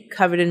stream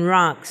covered in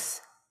rocks.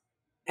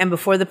 And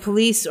before the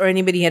police or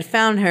anybody had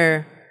found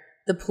her,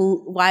 the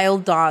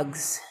wild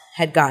dogs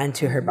had gotten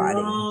to her body.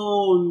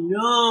 Oh, no.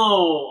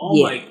 Oh,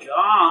 yeah. My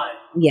God.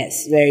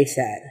 Yes, very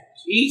sad.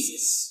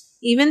 Jesus.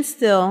 Even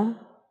still,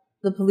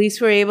 the police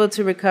were able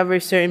to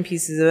recover certain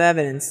pieces of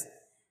evidence.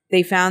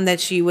 They found that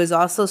she was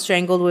also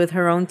strangled with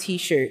her own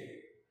T-shirt,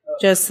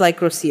 just like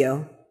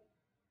Rocio.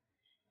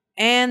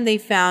 And they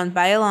found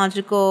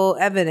biological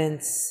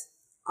evidence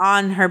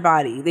on her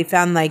body. They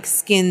found like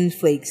skin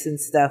flakes and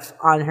stuff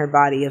on her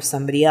body of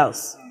somebody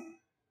else.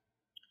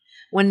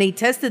 When they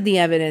tested the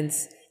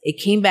evidence,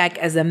 it came back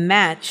as a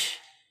match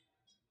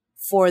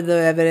for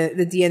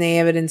the DNA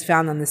evidence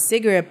found on the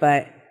cigarette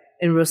butt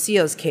in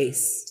Rocio's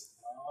case.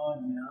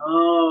 Oh,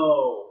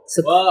 no.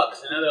 So, fuck.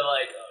 So now they're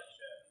like, oh,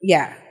 shit.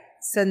 Yeah.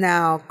 So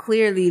now,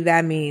 clearly,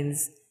 that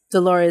means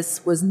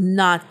Dolores was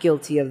not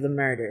guilty of the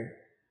murder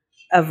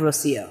of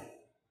Rocio.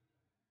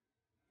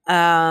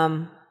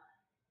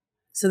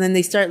 So then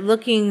they start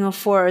looking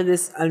for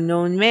this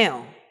unknown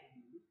male.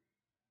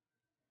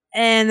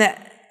 And I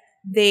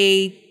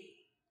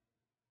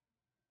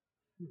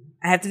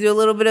have to do a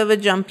little bit of a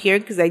jump here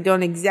because I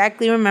don't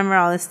exactly remember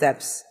all the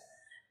steps.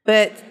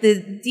 But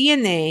the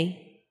DNA,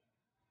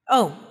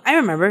 I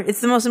remember.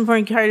 It's the most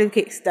important part of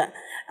the case.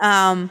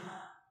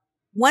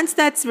 Once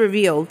that's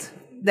revealed,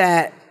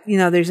 that,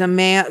 there's a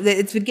male,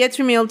 it gets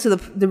revealed to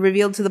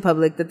the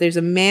public that there's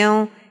a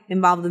male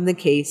involved in the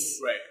case.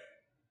 Right.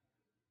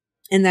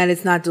 And that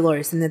it's not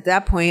Dolores. And at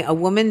that point, a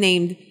woman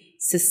named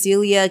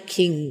Cecilia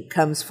King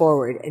comes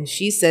forward, and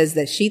she says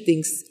that she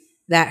thinks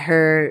that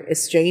her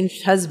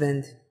estranged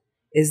husband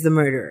is the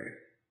murderer.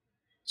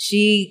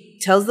 She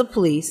tells the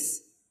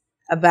police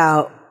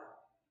about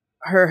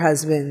her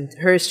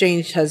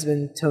estranged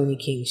husband, Tony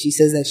King. She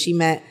says that she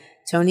met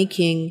Tony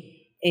King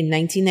in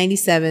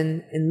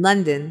 1997 in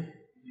London,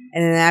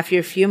 and then after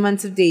a few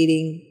months of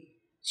dating,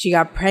 she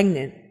got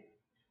pregnant.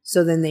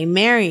 So then they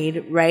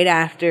married right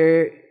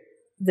after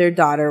their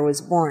daughter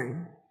was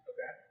born.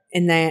 Okay.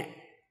 And that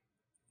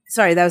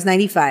was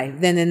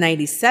 95. Then in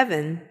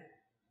 97,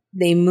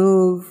 they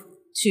moved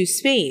to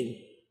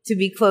Spain to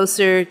be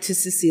closer to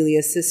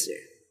Cecilia's sister,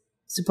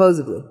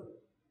 supposedly.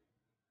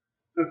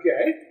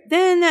 Okay.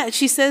 Then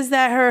she says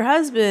that her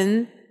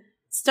husband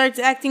starts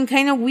acting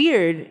kind of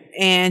weird,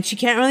 and she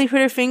can't really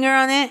put her finger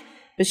on it,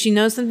 but she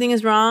knows something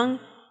is wrong.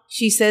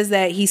 She says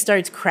that he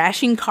starts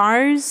crashing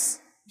cars.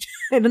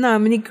 I don't know how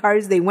many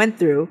cars they went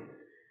through,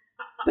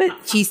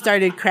 but she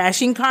started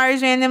crashing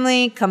cars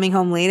randomly, coming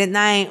home late at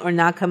night or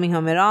not coming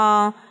home at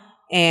all,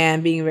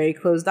 and being very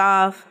closed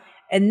off.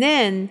 And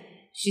then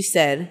she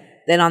said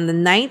that on the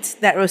night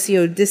that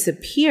Rocio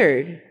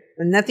disappeared,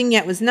 when nothing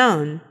yet was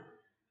known,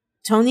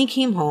 Tony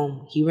came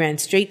home. He ran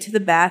straight to the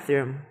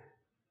bathroom.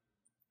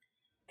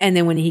 And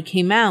then when he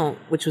came out,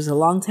 which was a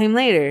long time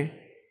later,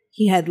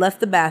 he had left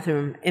the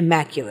bathroom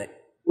immaculate,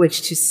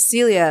 which to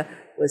Cecilia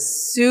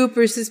was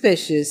super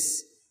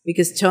suspicious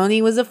because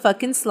Tony was a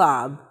fucking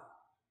slob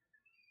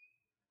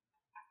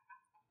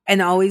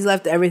and always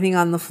left everything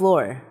on the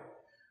floor.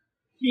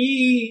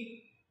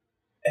 He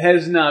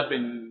has not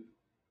been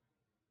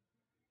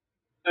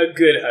a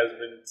good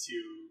husband to...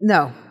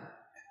 No.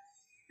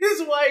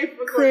 His wife.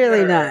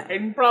 Clearly not.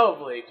 And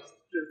probably, just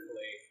truthfully.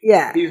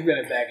 Yeah. He's been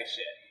a bag of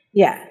shit.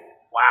 Yeah.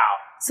 Wow.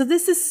 So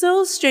this is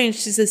so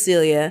strange to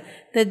Cecilia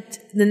that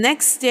the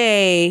next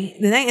day,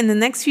 in the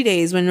next few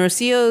days, when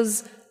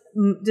Rocio's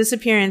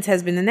disappearance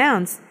has been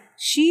announced,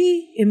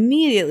 she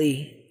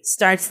immediately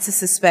starts to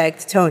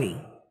suspect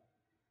Tony.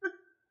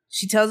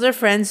 She tells her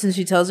friends and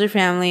she tells her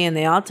family, and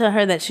they all tell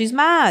her that she's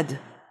mad.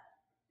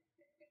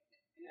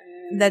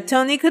 That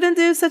Tony couldn't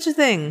do such a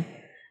thing.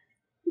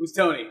 It was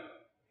Tony.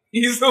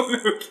 He's the one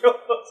who killed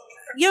us.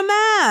 You're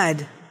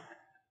mad.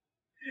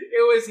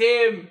 It was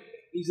him.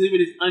 He's leaving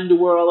his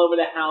underwear all over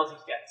the house. He's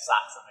got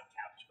socks on the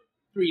couch from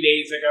 3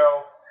 days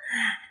ago.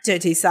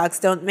 Dirty socks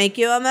don't make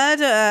you a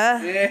murderer.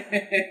 It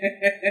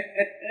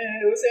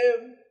was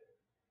him.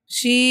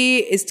 She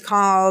is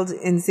called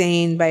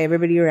insane by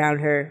everybody around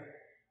her,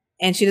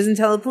 and she doesn't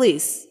tell the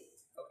police.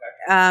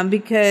 Okay.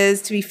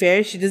 Because to be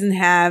fair, she doesn't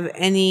have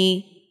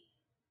any,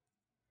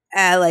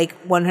 she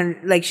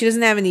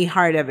doesn't have any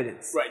hard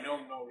evidence. Right. No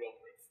real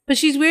proof. But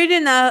she's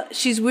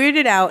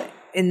weirded out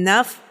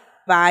enough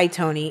by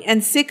Tony,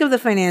 and sick of the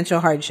financial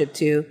hardship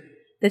too,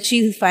 that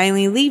she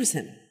finally leaves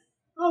him.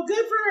 Oh,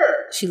 good for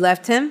her. She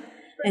left him,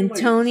 and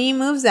Tony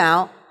moves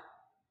out,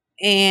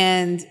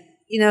 and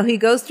he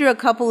goes through a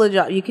couple of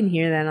jobs. You can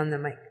hear that on the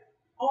mic.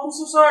 Oh, I'm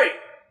so sorry.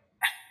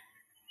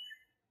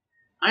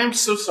 I am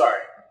so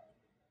sorry.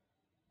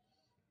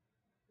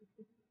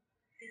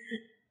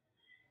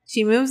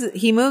 He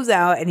moves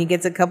out, and he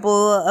gets a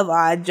couple of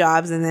odd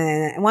jobs, and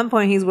then at one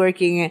point he's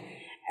working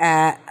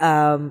at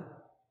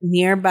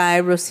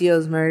nearby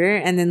Rocio's murder,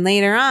 and then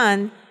later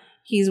on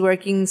he's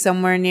working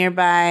somewhere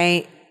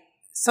nearby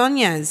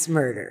Sonia's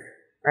murder,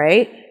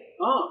 right?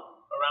 Oh,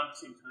 around the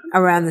same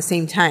time? Around the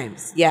same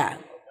times, yeah.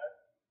 Okay.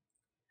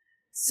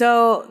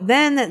 So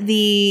then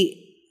the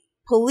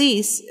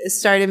police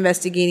start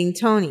investigating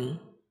Tony.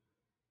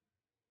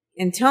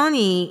 And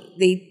Tony,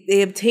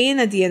 they obtain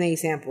a DNA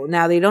sample.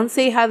 Now, they don't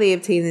say how they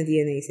obtain the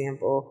DNA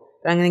sample,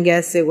 but I'm going to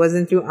guess it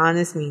wasn't through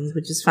honest means,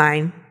 which is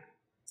fine.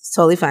 It's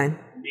totally fine.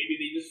 Maybe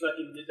they just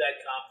fucking did that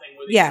cop thing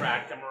where they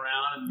tracked him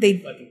around and they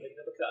fucking picked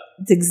up a cup.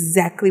 It's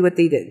exactly what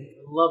they did.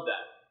 I love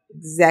that.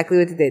 Exactly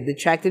what they did. They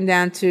tracked him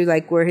down to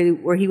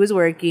where he was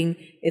working.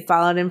 It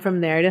followed him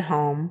from there to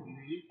home.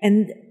 Mm-hmm.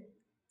 And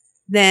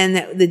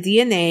then the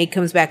DNA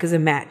comes back as a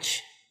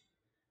match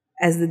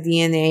as the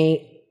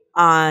DNA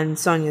on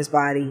Sonia's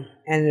body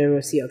and the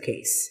Rocio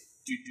case.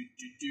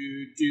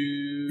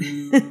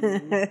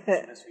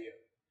 That's for you.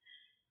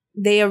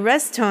 They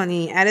arrest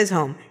Tony at his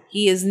home.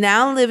 He is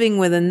now living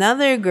with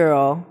another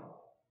girl,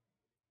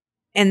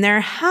 and their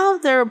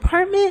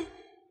apartment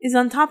is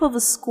on top of a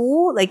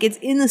school. Like, it's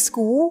in a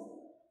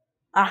school,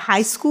 a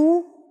high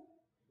school.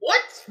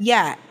 What?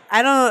 Yeah,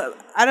 I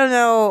don't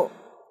know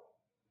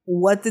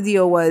what the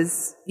deal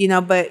was,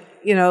 but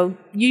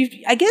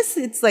I guess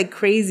it's like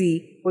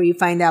crazy where you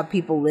find out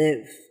people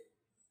live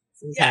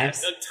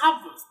sometimes. Yeah, the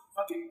top of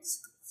fucking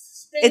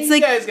Spain. It's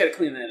like, you guys gotta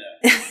clean that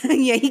up.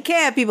 Yeah, he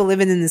can't have people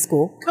living in the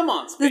school. Come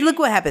on, Spain. Look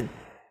what happened.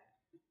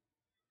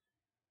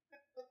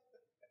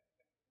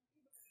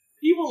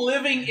 People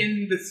living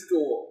in the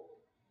school.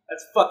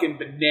 That's fucking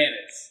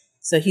bananas.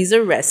 So he's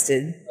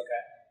arrested.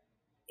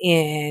 Okay.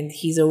 And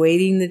he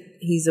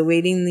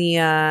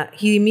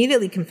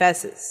immediately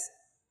confesses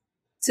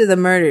to the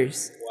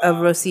murders of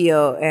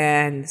Rocio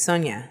and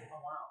Sonia. Oh,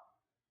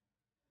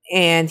 wow.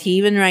 And he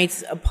even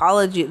writes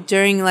apology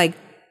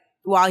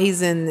while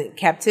he's in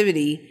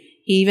captivity.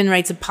 He even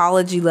writes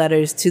apology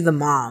letters to the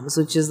moms,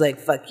 which is like,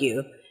 fuck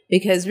you.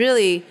 Because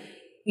really,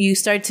 you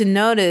start to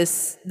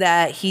notice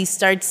that he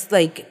starts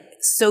like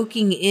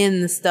soaking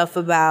in the stuff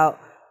about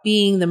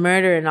being the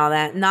murderer and all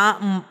that.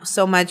 Not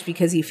so much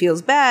because he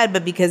feels bad,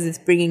 but because it's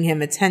bringing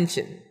him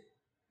attention.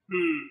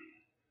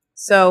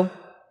 So.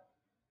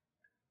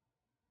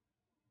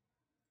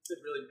 It's a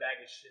really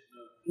bag of shit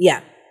move.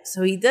 Yeah.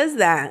 So he does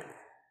that.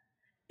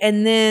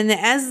 And then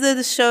as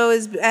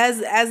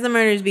the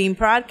murder is being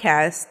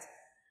broadcast,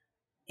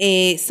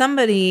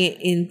 somebody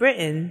in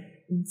Britain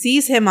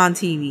sees him on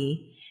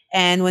TV,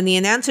 and when the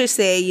announcers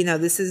say,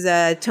 this is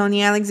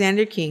Tony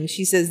Alexander King,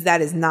 she says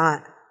that is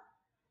not,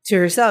 to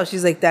herself,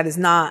 she's like, that is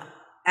not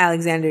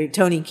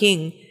Tony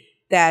King,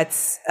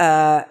 that's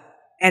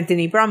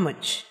Anthony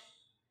Bromwich.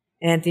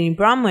 And Anthony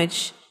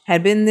Bromwich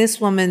had been this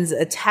woman's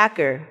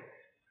attacker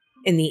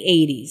in the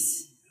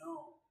 80s.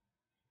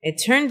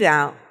 It turned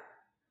out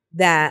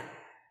that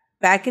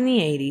back in the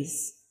 80s,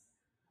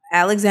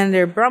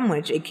 Alexander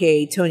Bromwich,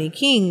 a.k.a. Tony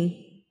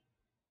King,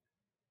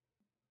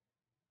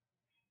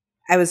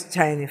 I was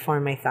trying to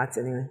form my thoughts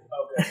anyway.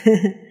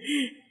 Okay.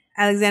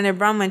 Alexander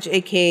Bromwich,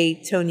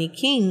 a.k.a. Tony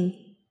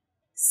King,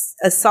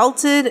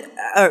 assaulted,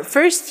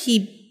 first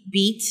he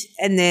beat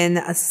and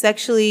then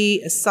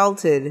sexually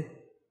assaulted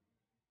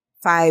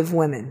 5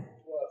 women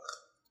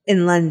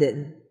in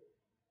London.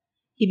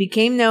 He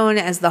became known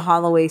as the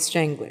Holloway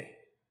Strangler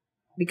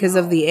because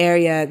of the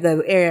area.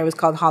 The area was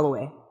called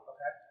Holloway,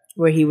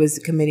 where he was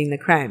committing the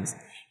crimes.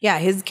 Yeah,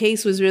 his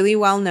case was really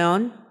well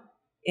known,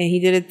 and he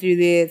did it through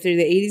the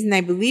 80s and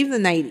I believe the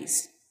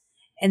 90s.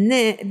 And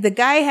then the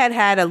guy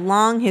had a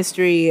long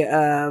history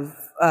of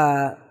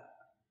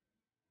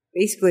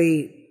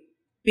basically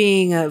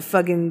being a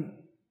fucking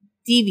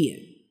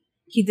deviant.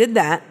 He did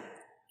that.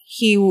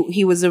 He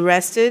was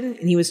arrested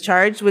and he was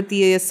charged with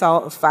the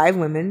assault of 5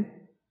 women.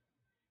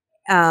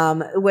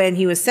 When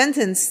he was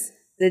sentenced,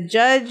 the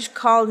judge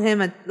called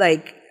him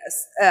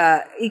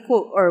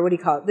equal, or what do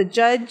you call it? The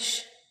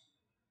judge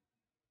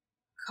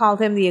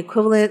called him the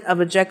equivalent of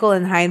a Jekyll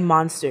and Hyde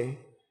monster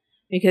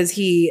because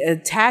he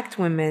attacked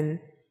women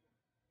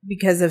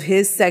because of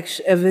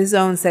his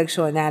own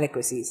sexual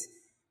inadequacies.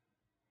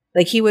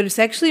 Like, he would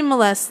sexually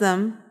molest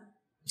them,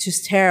 which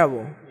is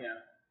terrible. Yeah.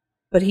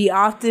 But he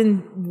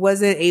often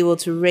wasn't able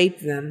to rape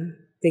them,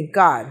 thank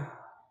God,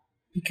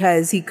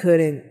 because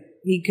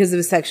because of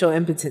his sexual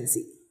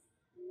impotency.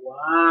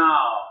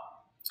 Wow.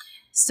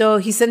 So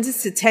he's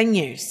sentenced to 10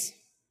 years.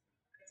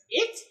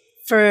 It?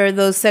 For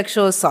those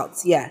sexual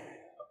assaults, yeah. Okay.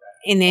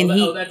 And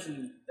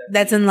then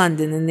that's in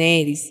London in the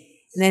 80s.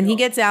 And then he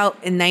gets out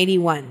in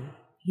 91.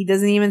 He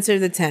doesn't even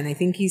serve the 10. I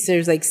think he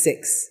serves like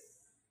 6.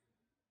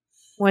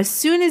 Well, as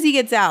soon as he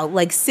gets out,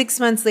 like 6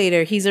 months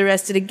later, he's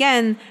arrested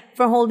again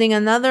for holding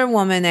another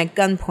woman at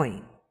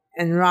gunpoint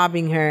and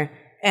robbing her,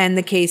 and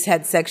the case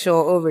had sexual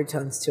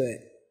overtones to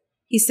it.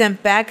 He's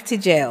sent back to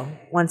jail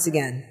once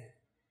again.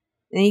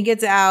 And he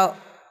gets out,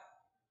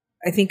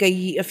 I think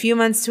a few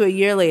months to a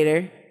year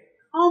later.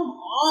 Come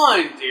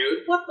on,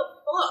 dude. What the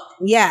fuck?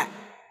 Yeah.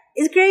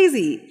 It's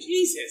crazy.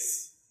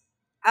 Jesus.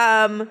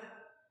 And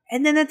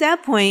then at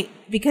that point,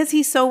 because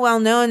he's so well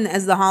known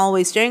as the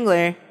Holloway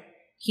Strangler,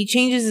 he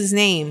changes his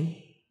name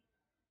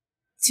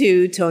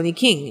to Tony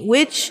King,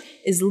 which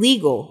is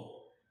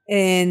legal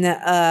in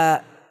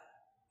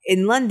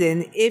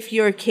London if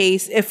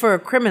for a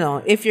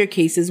criminal, if your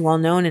case is well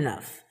known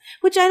enough,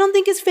 which I don't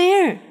think is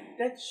fair.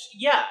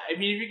 Yeah. I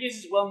mean, if your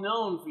case is well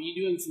known for you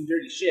doing some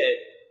dirty shit,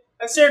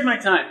 I served my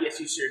time. Yes,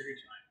 you served your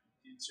time.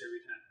 You did serve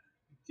your time.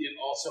 You did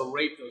also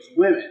rape those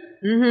women.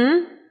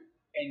 Mm-hmm.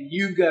 And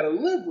you got to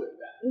live with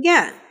that.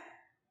 Yeah.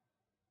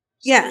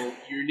 Yeah. So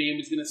your name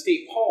is going to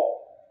stay Paul.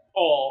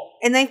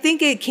 And I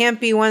think it can't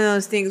be one of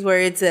those things where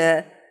it's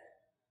a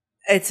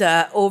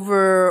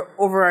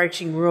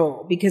overarching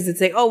rule, because it's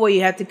like, oh, well,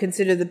 you have to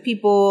consider the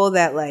people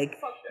that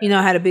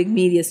had a big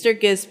media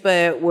circus,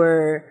 but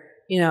were,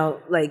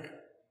 they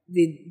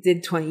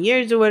did 20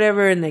 years or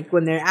whatever. And like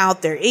when they're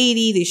out, they're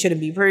 80, they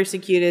shouldn't be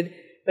persecuted.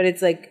 But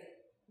it's like,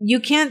 you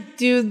can't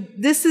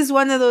this is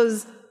one of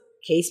those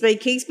case by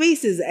case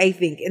basis, I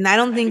think. And I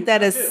don't think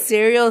that a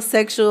serial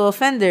sexual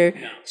offender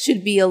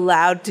should be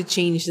allowed to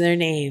change their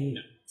name.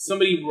 No.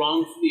 Somebody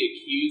wrongfully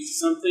accused of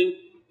something,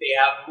 they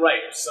have a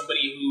right. Or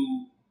somebody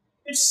who...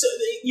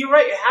 you're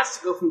right, it has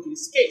to go from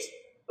case to case.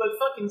 But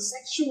fucking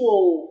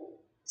sexual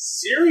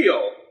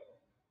serial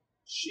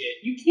shit,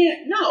 you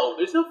can't... No,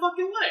 there's no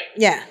fucking way.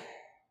 Yeah.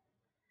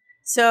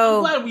 So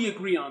I'm glad we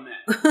agree on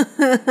that.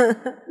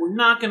 We're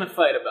not going to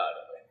fight about it.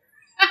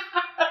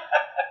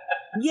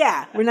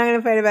 Yeah, we're not going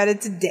to fight about it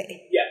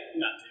today. Yeah,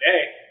 not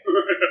today.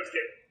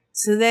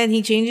 So then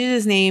he changes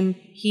his name.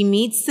 He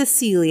meets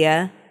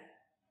Cecilia,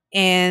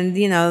 and,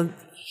 he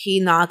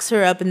knocks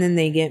her up, and then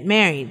they get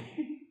married.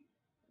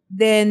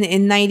 Then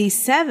in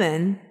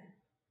 97,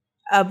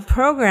 a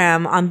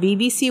program on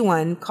BBC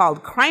One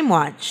called Crime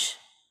Watch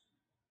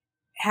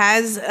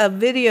has a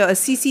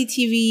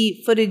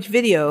CCTV footage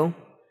video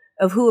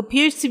of who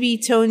appears to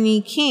be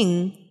Tony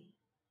King,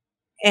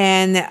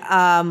 and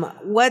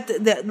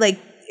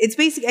it's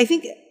basically, I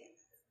think,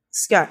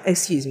 Scott,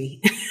 excuse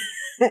me.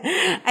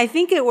 I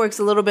think it works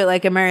a little bit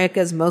like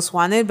America's Most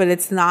Wanted, but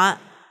it's not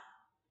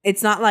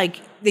like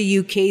the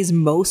UK's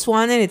Most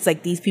Wanted. It's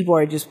like these people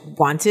are just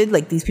wanted.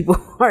 Like these people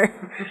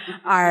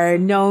are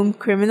known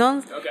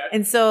criminals. Okay.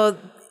 And so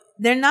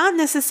they're not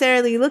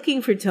necessarily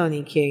looking for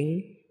Tony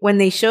King. When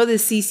they show the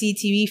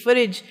CCTV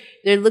footage,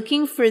 they're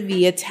looking for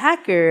the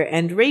attacker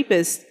and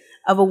rapist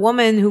of a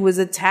woman who was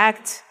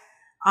attacked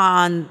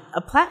on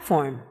a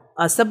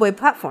subway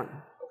platform.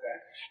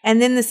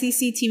 And then the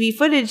CCTV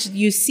footage,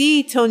 you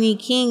see Tony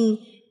King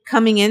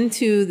coming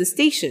into the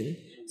station.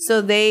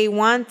 So they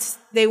want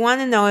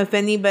to know if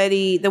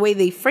anybody, the way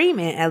they frame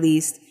it at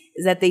least,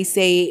 is that they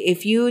say,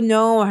 if you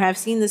know or have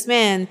seen this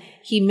man,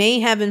 he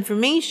may have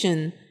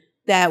information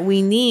that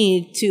we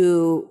need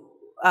to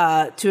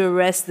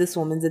arrest this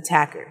woman's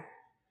attacker.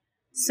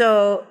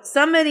 So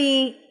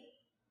somebody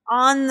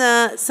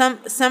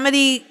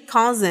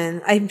calls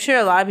in. I'm sure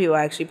a lot of people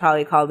actually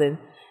probably called in,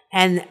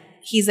 and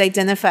he's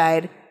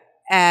identified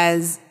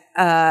as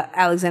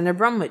Alexander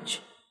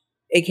Bromwich,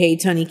 aka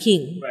Tony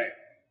King. Right.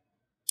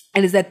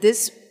 And it's at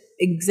this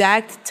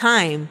exact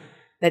time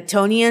that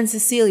Tony and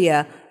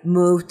Cecilia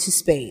moved to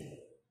Spain.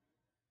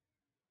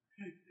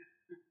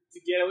 To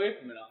get away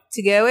from it all.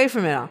 To get away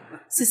from it all.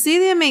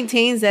 Cecilia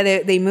maintains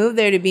that they moved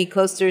there to be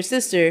close to her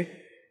sister,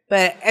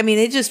 but I mean,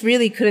 it just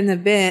really couldn't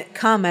have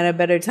come at a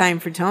better time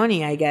for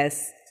Tony, I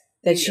guess,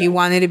 that she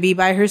wanted to be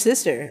by her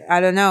sister.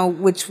 I don't know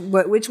which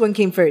one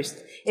came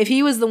first. If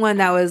he was the one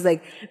that was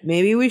like,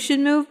 maybe we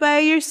should move by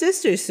your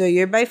sister so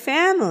you're by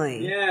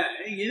family. Yeah,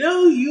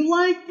 you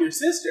like your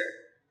sister,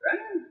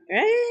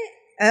 right?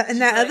 Right? In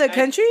that other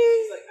country?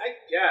 She's like, I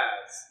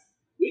guess.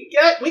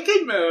 We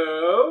could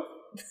move.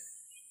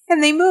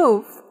 And they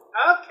move.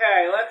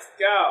 Okay, let's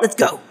go. Let's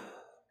go.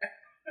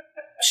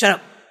 Shut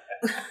up.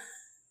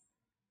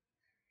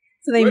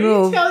 So they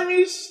move. What are you telling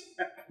me?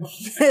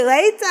 Why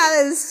are you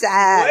telling us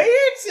Why are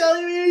you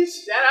telling me to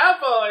shut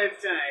up all the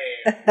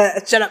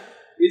time? Shut up.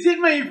 Is it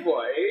my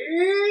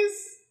voice?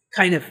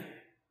 Kind of.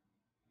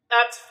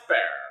 That's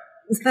fair.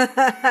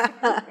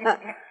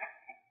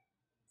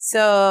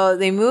 So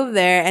they move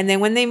there, and then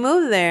when they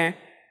move there,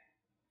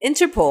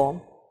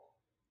 Interpol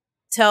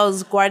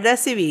tells Guardia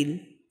Civil,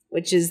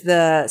 which is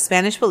the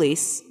Spanish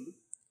police,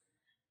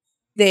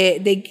 they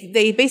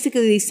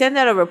basically send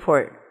out a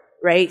report,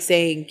 right,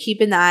 saying keep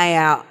an eye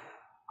out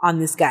on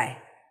this guy.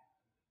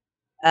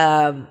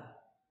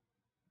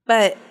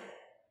 But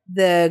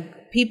the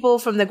people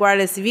from the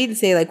Guardia Civil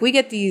say, like, we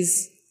get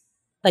these,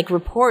 like,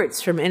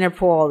 reports from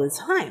Interpol all the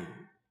time.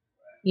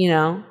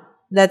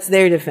 That's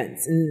their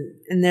defense.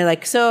 And they're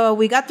like, so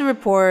we got the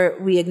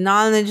report. We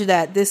acknowledge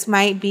that this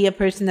might be a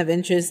person of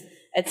interest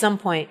at some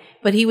point,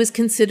 but he was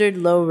considered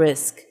low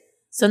risk.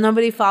 So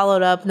nobody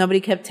followed up.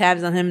 Nobody kept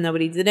tabs on him.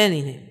 Nobody did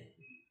anything.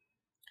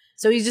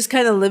 So he's just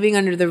kind of living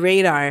under the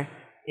radar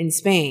in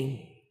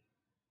Spain.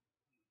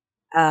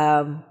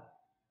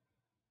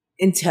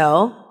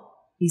 Until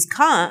he's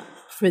caught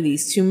for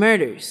these 2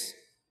 murders.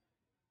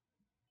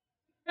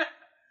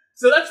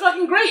 So that's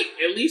fucking great.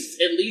 At least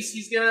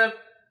he's gonna.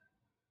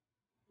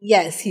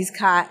 Yes, he's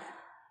caught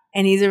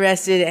and he's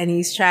arrested and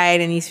he's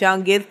tried and he's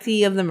found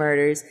guilty of the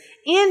murders,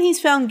 and he's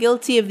found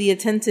guilty of the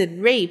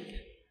attempted rape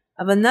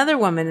of another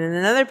woman in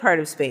another part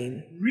of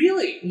Spain.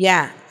 Really?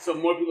 Yeah. So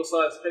more people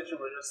saw this picture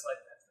and were just like,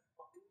 that's the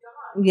fucking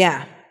guy.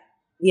 Yeah.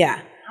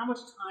 Yeah. How much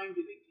time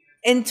did they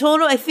give? In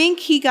total, I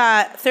think he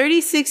got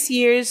 36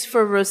 years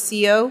for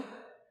Rocio,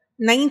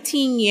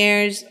 19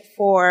 years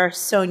for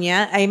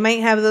Sonia. I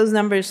might have those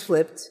numbers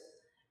flipped.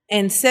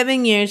 And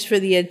 7 years for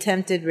the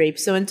attempted rape.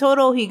 So in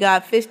total, he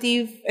got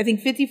 55?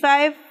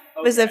 Okay.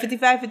 Was that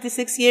 55,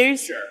 56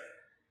 years? Sure.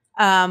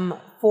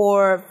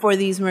 For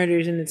these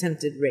murders and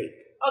attempted rape.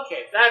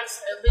 Okay,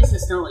 that's, at least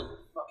it's not like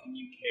fucking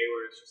UK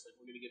where it's just like,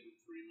 we're going to give him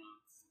 3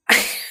 months.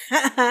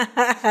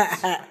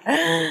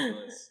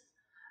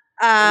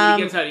 When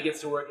he gets out, he gets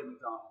to work at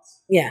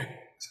McDonald's. Yeah.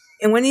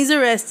 And when he's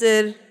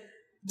arrested,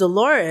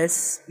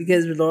 Dolores,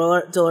 because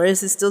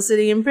Dolores is still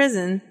sitting in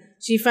prison,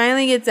 she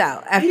finally gets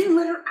out. They didn't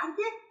let her out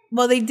yet?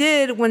 Well, they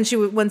did once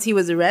he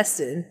was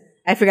arrested.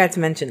 I forgot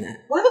to mention that.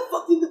 Why the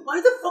fuck did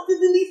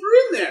they leave her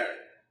in there?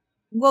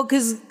 Well,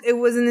 because it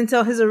wasn't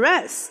until his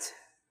arrest.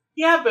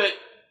 Yeah, but,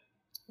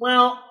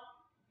 well,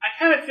 I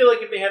kind of feel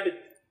like if they have the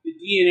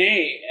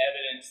DNA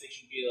evidence, they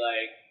should be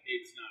like,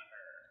 it's not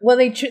her. Well,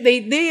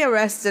 they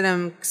arrested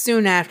him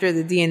soon after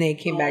the DNA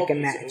came back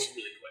and matched. So it was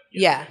really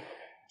quick. Yeah.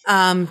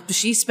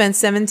 She spent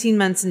 17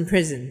 months in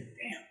prison.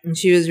 Damn. And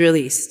she was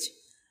released.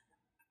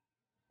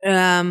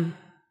 In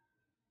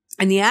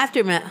the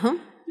aftermath, Did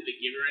they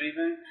give her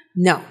anything?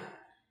 No.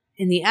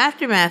 In the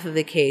aftermath of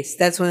the case,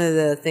 that's one of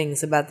the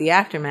things about the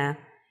aftermath,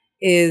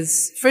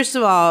 is, first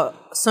of all,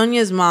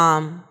 Sonia's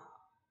mom,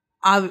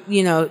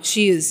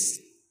 she is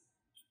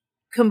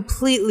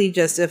completely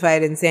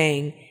justified in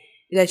saying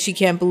that she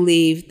can't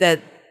believe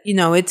that,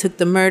 it took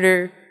the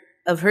murder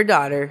of her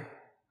daughter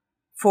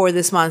for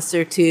this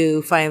monster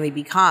to finally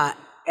be caught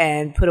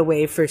and put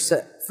away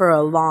for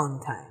a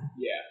long time.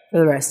 Yeah. For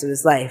the rest of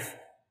his life.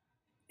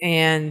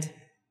 And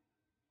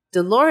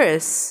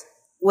Dolores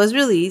was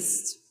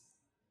released,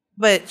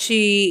 but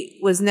she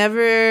was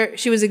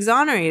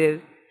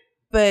exonerated,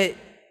 but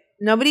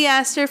nobody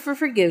asked her for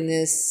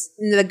forgiveness.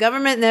 The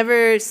government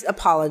never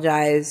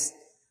apologized.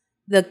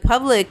 The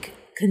public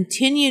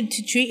continued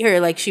to treat her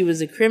like she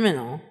was a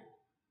criminal.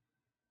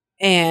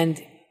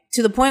 And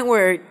to the point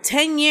where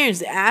 10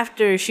 years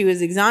after she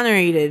was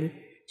exonerated,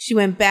 she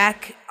went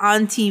back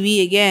on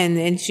TV again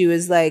and she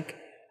was like,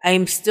 I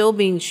am still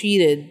being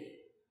treated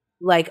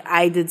like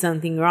I did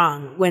something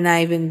wrong when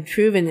I've been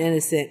proven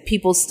innocent.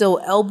 People still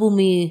elbow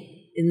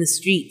me in the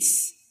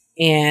streets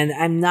and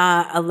I'm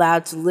not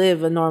allowed to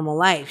live a normal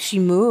life. She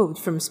moved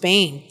from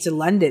Spain to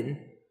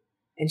London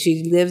and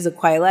she lives a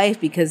quiet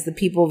life because the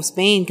people of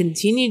Spain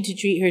continued to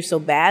treat her so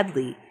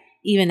badly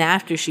even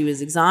after she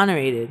was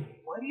exonerated.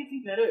 Why do you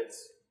think that is?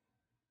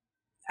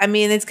 I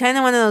mean, it's kind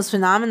of one of those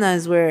phenomena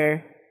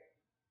where,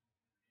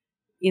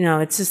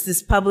 it's just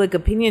this public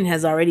opinion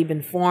has already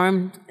been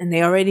formed and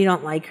they already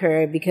don't like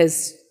her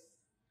because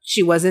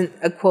she wasn't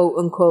a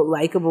quote-unquote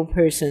likable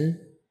person.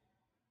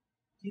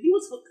 Do you think it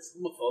was because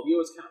homophobia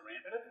was kind of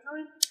rampant at the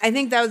time? I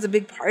think that was a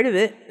big part of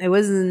it. It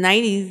was in the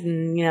 90s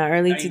and,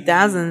 early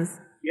 2000s.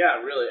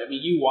 Yeah, really. I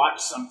mean, you watch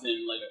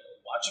something like,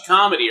 watch a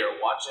comedy or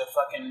watch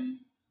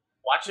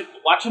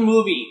a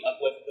movie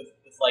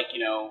with like,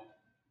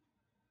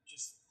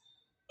 just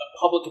a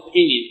public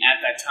opinion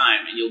at that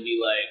time and you'll be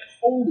like,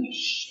 holy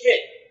shit.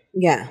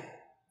 Yeah.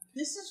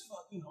 This is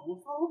fucking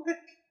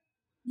homophobic.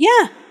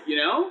 Yeah.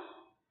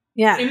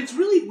 Yeah. And it's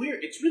really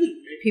weird.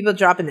 People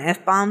dropping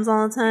F-bombs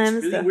all the time.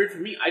 It's really weird for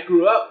me. I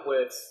grew up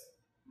with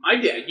my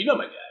dad. You know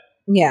my dad.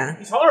 Yeah.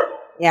 He's horrible.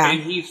 Yeah.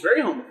 And he's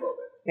very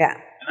homophobic. Yeah.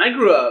 And I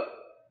grew up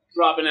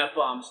dropping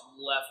F-bombs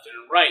left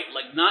and right.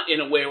 Like, not in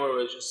a way where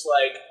it was just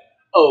like,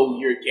 oh,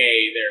 you're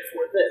gay,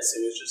 therefore this.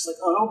 It was just like,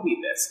 oh, don't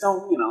be this.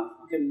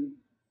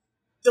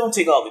 Don't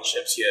take all the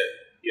chips, you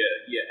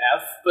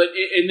F.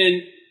 And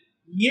then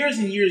years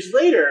and years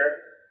later,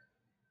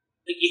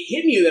 like, it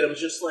hit me that it was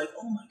just like,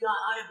 oh my God,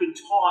 I have been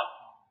taught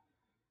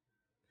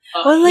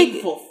a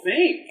hateful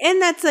thing.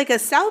 And that's like a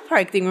South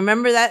Park thing.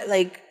 Remember that?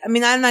 Like, I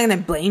mean, I'm not going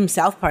to blame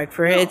South Park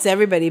for it. No. It's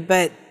everybody.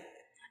 But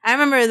I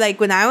remember, like,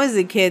 when I was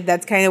a kid,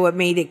 that's kind of what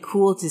made it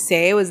cool to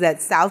say, was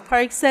that South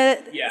Park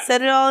said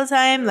it all the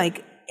time.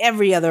 Like,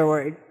 every other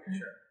word.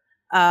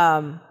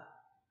 Sure.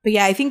 But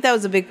yeah, I think that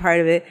was a big part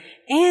of it.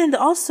 And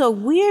also,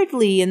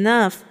 weirdly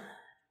enough,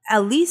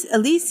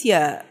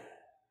 Alicia,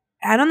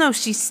 I don't know if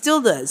she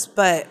still does,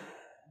 but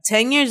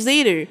 10 years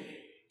later,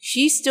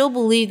 she still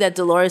believed that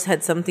Dolores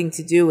had something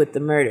to do with the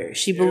murder.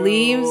 She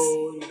believes...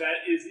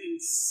 that is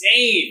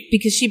insane.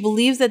 Because she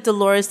believes that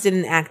Dolores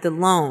didn't act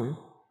alone.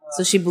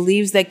 So she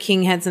believes that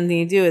King had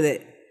something to do with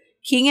it.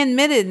 King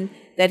admitted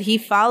that he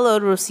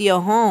followed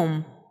Rocio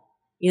home.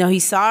 He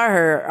saw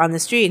her on the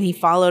street and he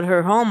followed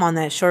her home on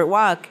that short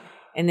walk.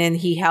 And then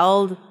he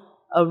held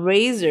a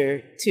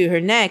razor to her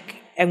neck.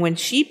 And when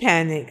she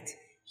panicked,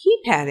 he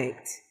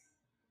panicked.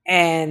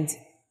 And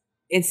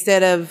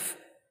instead of,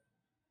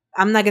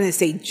 I'm not going to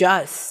say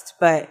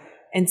but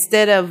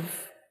instead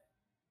of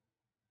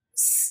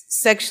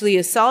sexually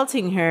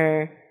assaulting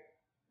her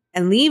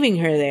and leaving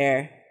her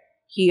there,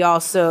 he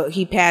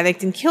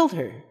panicked and killed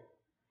her.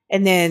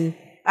 And then,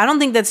 I don't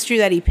think that's true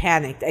that he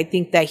panicked. I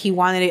think that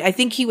I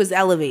think he was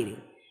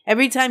elevating.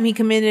 Every time he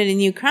committed a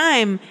new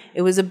crime,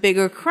 it was a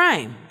bigger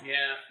crime.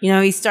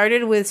 Yeah. He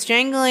started with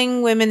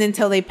strangling women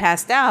until they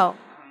passed out.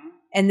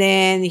 And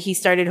then he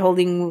started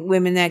holding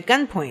women at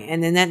gunpoint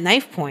and then at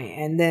knife point.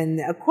 And then,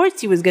 of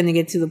course, he was going to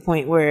get to the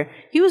point where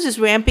he was just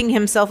ramping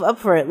himself up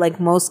for it like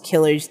most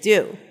killers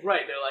do.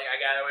 Right. They're like, I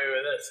got away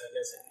with this. I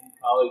guess I can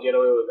probably get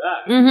away with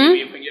that. Mm-hmm.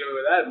 Maybe if I get away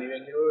with that, maybe I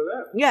can get away with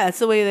that. Yeah, that's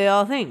the way they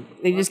all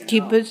think. They just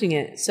keep pushing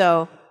it.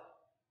 So,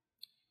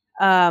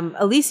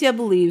 Alicia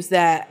believes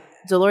that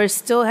Dolores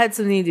still had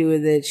something to do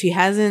with it. She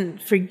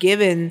hasn't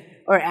forgiven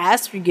or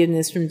asked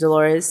forgiveness from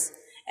Dolores.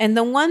 And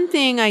the one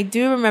thing I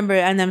do remember,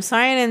 and I'm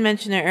sorry I didn't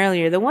mention it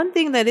earlier, the one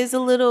thing that is a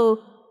little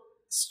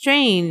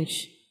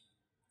strange,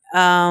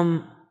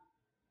 but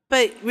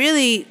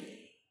really,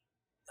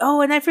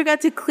 and I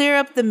forgot to clear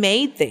up the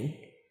maid thing.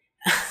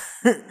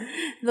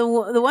 The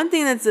one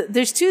thing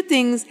there's two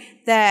things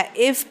that,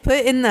 if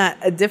put in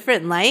a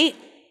different light,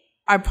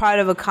 are part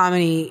of a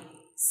comedy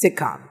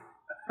sitcom.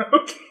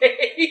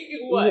 Okay.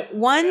 What?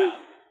 One,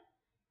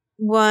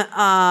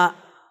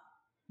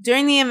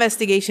 during the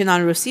investigation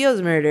on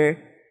Rocio's murder,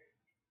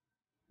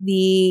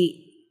 the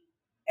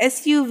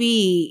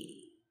SUV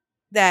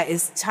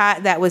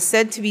that was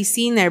said to be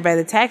seen there by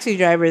the taxi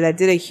driver that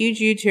did a huge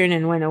U-turn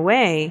and went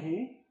away.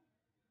 Mm-hmm.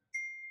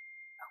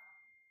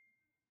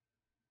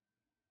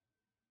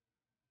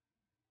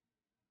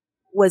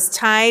 Was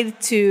tied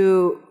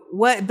to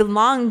what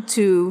belonged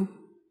to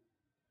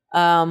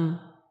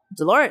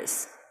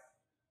Dolores.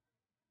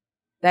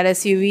 That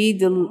SUV,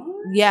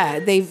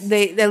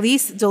 they at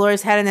least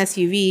Dolores had an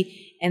SUV,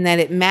 and that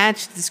it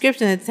matched the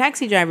description that the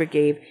taxi driver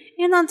gave.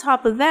 And on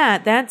top of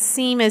that, that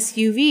same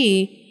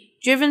SUV,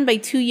 driven by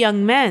two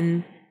young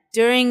men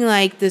during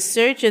like the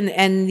search and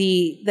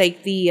the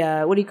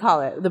what do you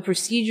call it? The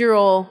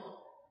procedural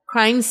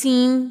crime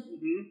scene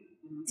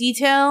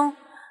detail.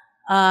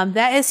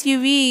 That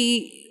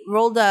SUV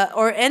rolled up,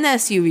 or an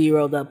SUV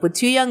rolled up with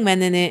two young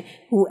men in it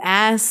who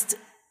asked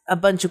a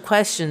bunch of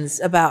questions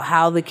about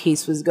how the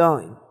case was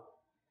going.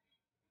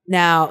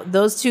 Now,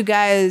 those two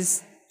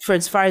guys, for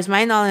as far as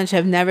my knowledge,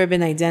 have never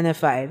been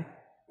identified,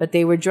 but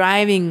they were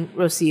driving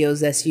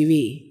Rocio's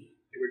SUV.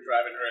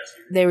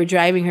 They were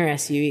driving her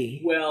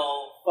SUV.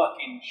 Well,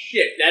 fucking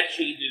shit. That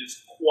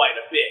changes quite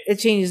a bit. It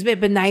changes a bit,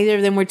 but neither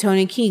of them were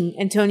Tony King.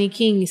 And Tony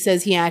King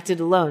says he acted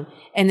alone.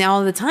 And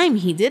all the time,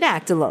 he did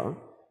act alone.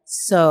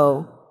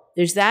 So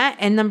there's that.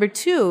 And number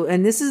two,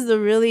 and this is the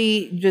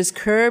really just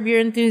curb your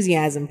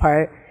enthusiasm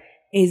part,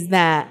 is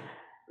that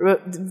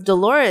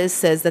Dolores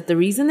says that the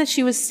reason that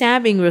she was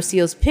stabbing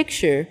Rocio's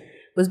picture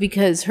was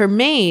because her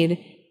maid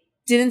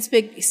didn't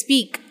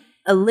speak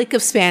a lick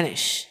of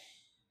Spanish.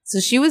 So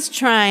she was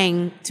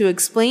trying to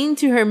explain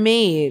to her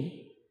maid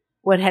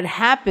what had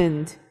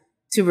happened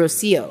to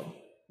Rocio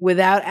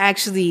without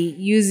actually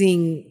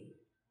using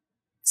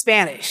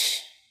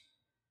Spanish.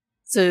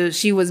 So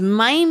she was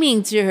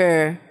miming to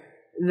her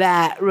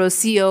that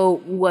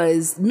Rocio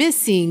was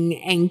missing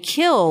and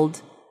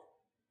killed,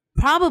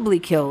 probably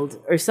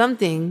killed or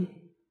something,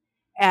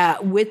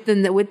 with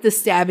the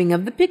stabbing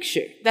of the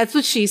picture. That's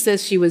what she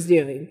says she was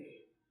doing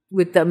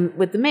with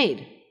the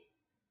maid.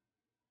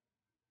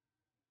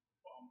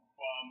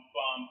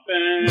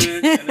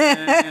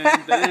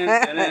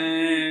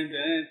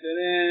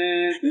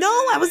 No,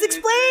 I was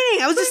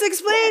explaining. I was just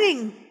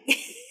explaining.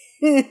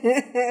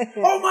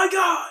 Oh my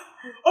god!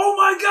 Oh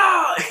my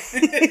god!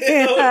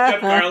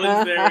 Jeff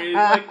Garland's there. He's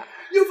like,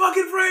 "You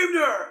fucking framed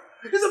her!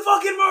 It's a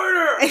fucking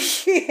murder!"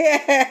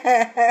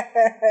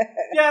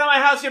 Get out of my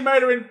house, you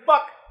murdering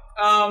fuck!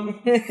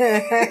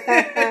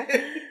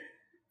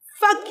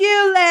 Fuck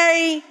you,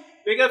 Larry.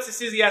 Big ups to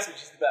Susie Essman.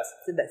 She's the best.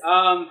 The best.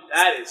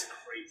 That is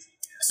crazy.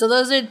 So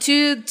those are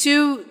two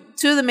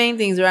of the main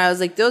things where I was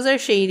like, those are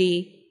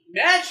shady.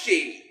 Mad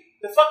shady.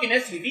 The fucking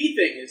SUV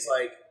thing is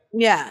like...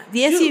 Yeah,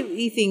 the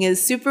SUV thing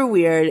is super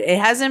weird. It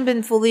hasn't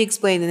been fully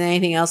explained in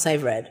anything else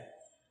I've read.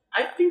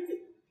 I think that...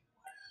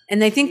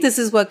 And I think this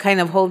is what kind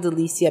of holds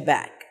Alicia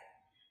back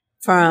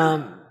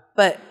from...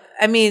 But,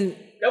 I mean...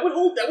 That would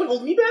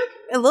hold me back?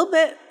 A little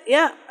bit.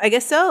 Yeah, I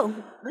guess so.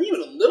 Not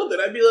even a little bit.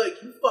 I'd be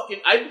like, you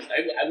fucking... I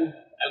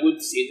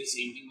would say the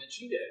same thing that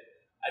she did.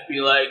 I'd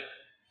be like,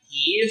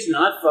 he is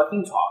not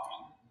fucking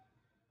talking.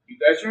 You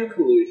guys are in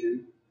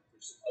collusion.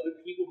 There's some other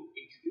people who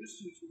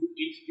introduced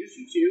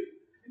you to,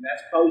 and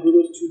that's probably who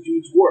those two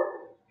dudes were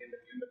in the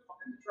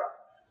truck.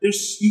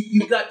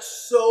 You got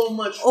so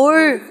much to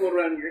float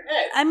around in your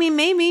head. I mean,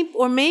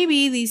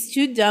 maybe these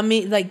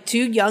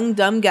two young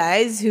dumb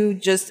guys who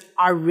just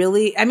are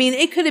really. I mean,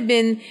 it could have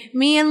been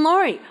me and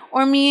Lori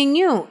or me and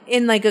you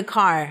in like a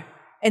car.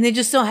 And they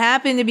just so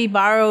happened to be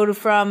borrowed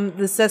from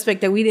the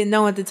suspect that we didn't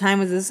know at the time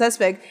was the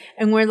suspect.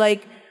 And we're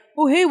like,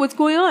 oh, hey, what's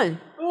going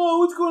on? Oh,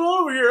 what's going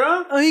on over here,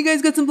 huh? Oh, you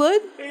guys got some blood?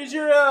 Is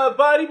your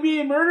body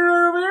being murdered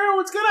over there?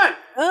 What's going on?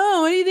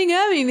 Oh, what do you think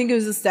happened? You think it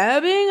was a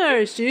stabbing or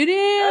a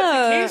shooting?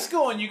 How's the case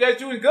going? You guys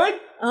doing good?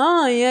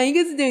 Oh, yeah, you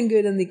guys are doing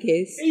good on the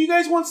case. Hey, you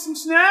guys want some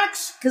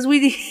snacks? Because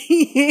we...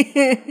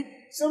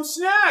 Some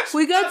snacks!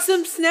 We got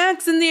some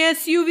snacks in the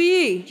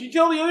SUV. Did you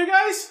tell the other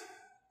guys?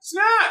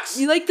 Snacks!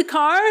 You like the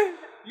car?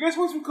 You guys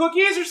want some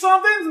cookies or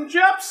something? Some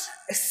chips?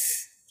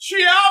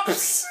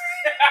 Chips!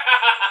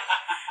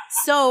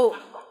 So,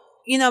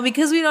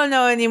 because we don't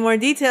know any more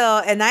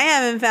detail, and I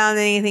haven't found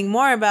anything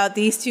more about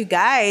these two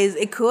guys,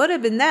 it could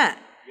have been that.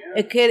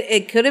 Yeah.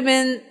 It could have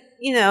been,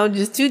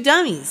 just two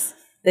dummies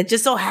that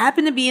just so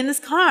happened to be in this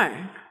car.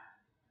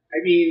 I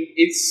mean,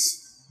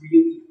 it's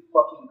really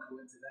fucking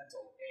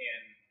coincidental,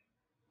 and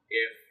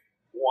if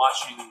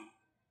watching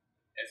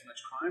as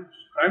much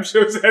crime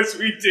shows as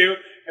we do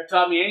have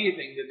taught me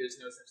anything, that there's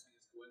no such thing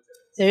as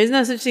coincidence. There is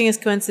no such thing as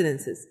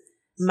coincidences.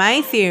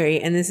 My theory,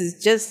 and this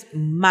is just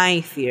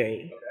my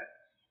theory,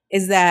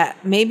 is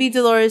that maybe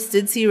Dolores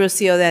did see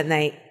Rocio that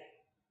night,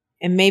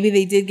 and maybe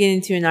they did get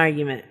into an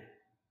argument.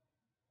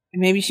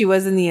 And maybe she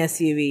was in the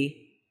SUV.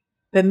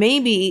 But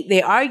maybe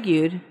they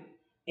argued,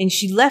 and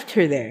she left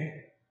her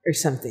there, or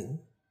something.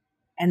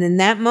 And in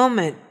that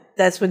moment,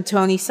 that's when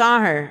Tony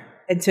saw her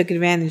and took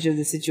advantage of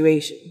the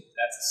situation.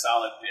 That's a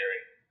solid theory.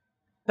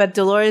 But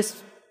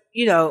Dolores,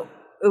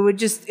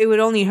 it would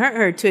only hurt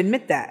her to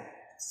admit that.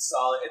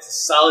 It's a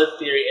solid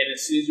theory, and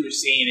as soon as you were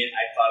saying it,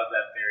 I thought of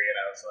that theory, and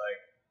I was like,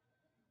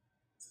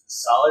 it's a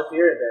solid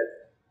theory that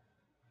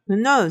Who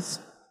knows?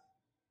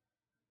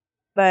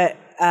 But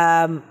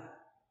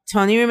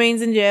Tony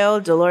remains in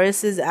jail.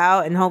 Dolores is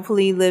out and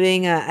hopefully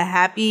living a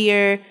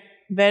happier,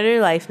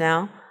 better life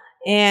now.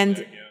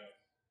 And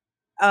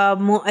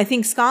I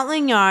think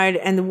Scotland Yard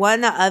and at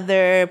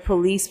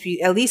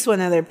least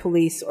one other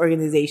police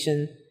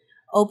organization,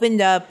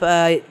 opened up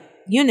a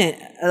unit,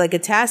 like a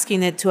task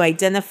unit, to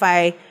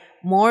identify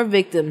more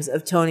victims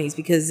of Tony's,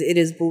 because it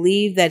is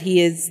believed that he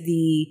is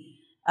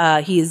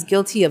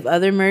guilty of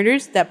other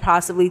murders that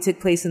possibly took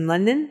place in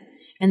London.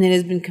 And it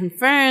has been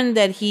confirmed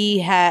that he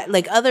had,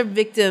 like, other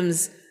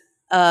victims,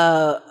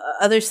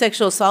 other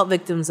sexual assault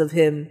victims of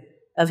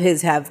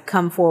his have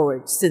come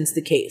forward since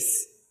the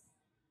case.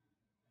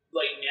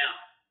 Like now?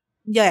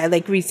 Yeah,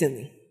 like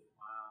recently. Wow.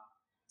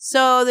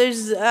 So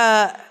there's,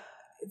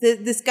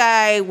 this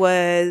guy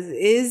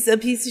is a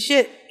piece of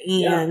shit.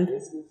 And yeah,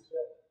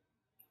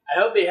 I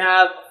hope they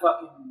have a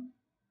fucking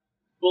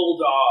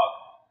bulldog,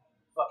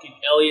 fucking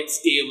Elliot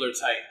Stabler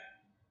type.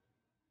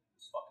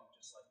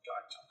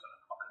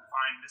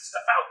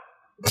 Stuff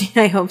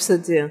out. I hope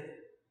so too.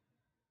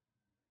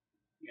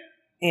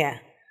 Yeah.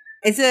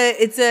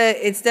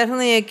 It's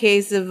definitely a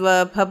case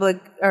of public,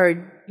 or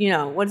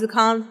what is it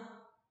called?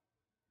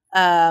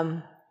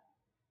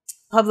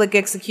 Public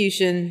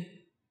execution,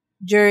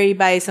 jury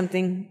by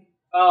something.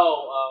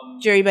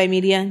 Jury by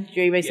media,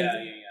 jury by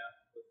something.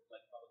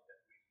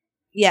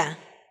 Yeah.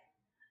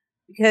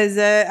 Because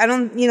I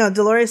don't,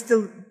 Dolores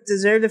still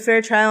deserved a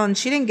fair trial, and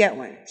she didn't get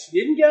one.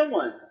 She did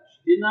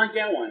not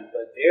get one,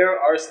 but there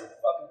are some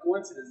fucking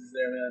coincidences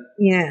there, man.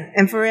 Yeah,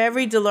 and for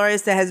every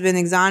Dolores that has been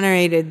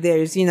exonerated,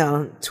 there's,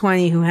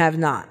 20 who have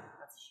not.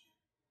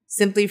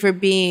 Simply for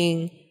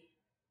being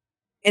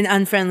an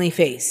unfriendly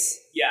face.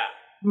 Yeah.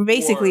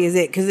 Basically is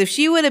it. Because if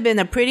she would have been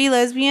a pretty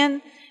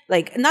lesbian,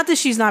 like, not that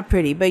she's not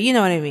pretty, but you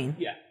know what I mean.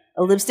 Yeah.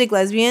 A lipstick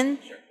lesbian,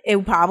 sure.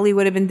 It probably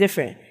would have been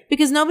different.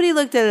 Because nobody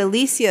looked at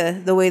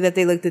Alicia the way that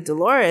they looked at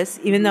Dolores,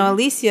 even though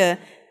Alicia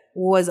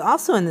was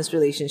also in this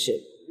relationship.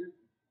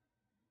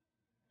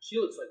 She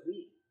looks like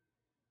me.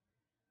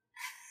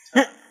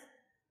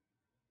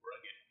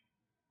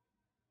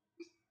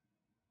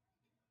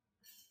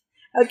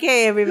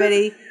 Okay,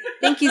 everybody.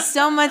 Thank you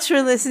so much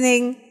for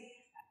listening.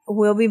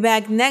 We'll be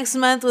back next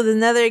month with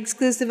another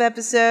exclusive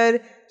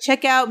episode.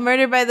 Check out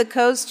Murder by the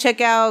Coast. Check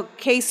out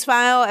Case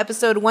File,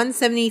 episode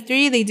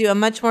 173. They do a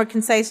much more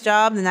concise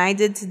job than I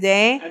did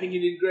today. I think you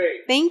did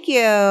great. Thank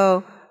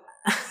you.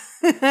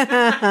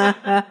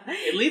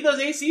 Hey, leave those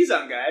ACs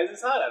on, guys.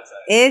 It's hot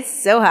outside.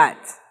 It's so hot.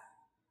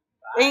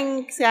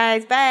 Thanks,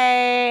 guys.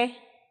 Bye.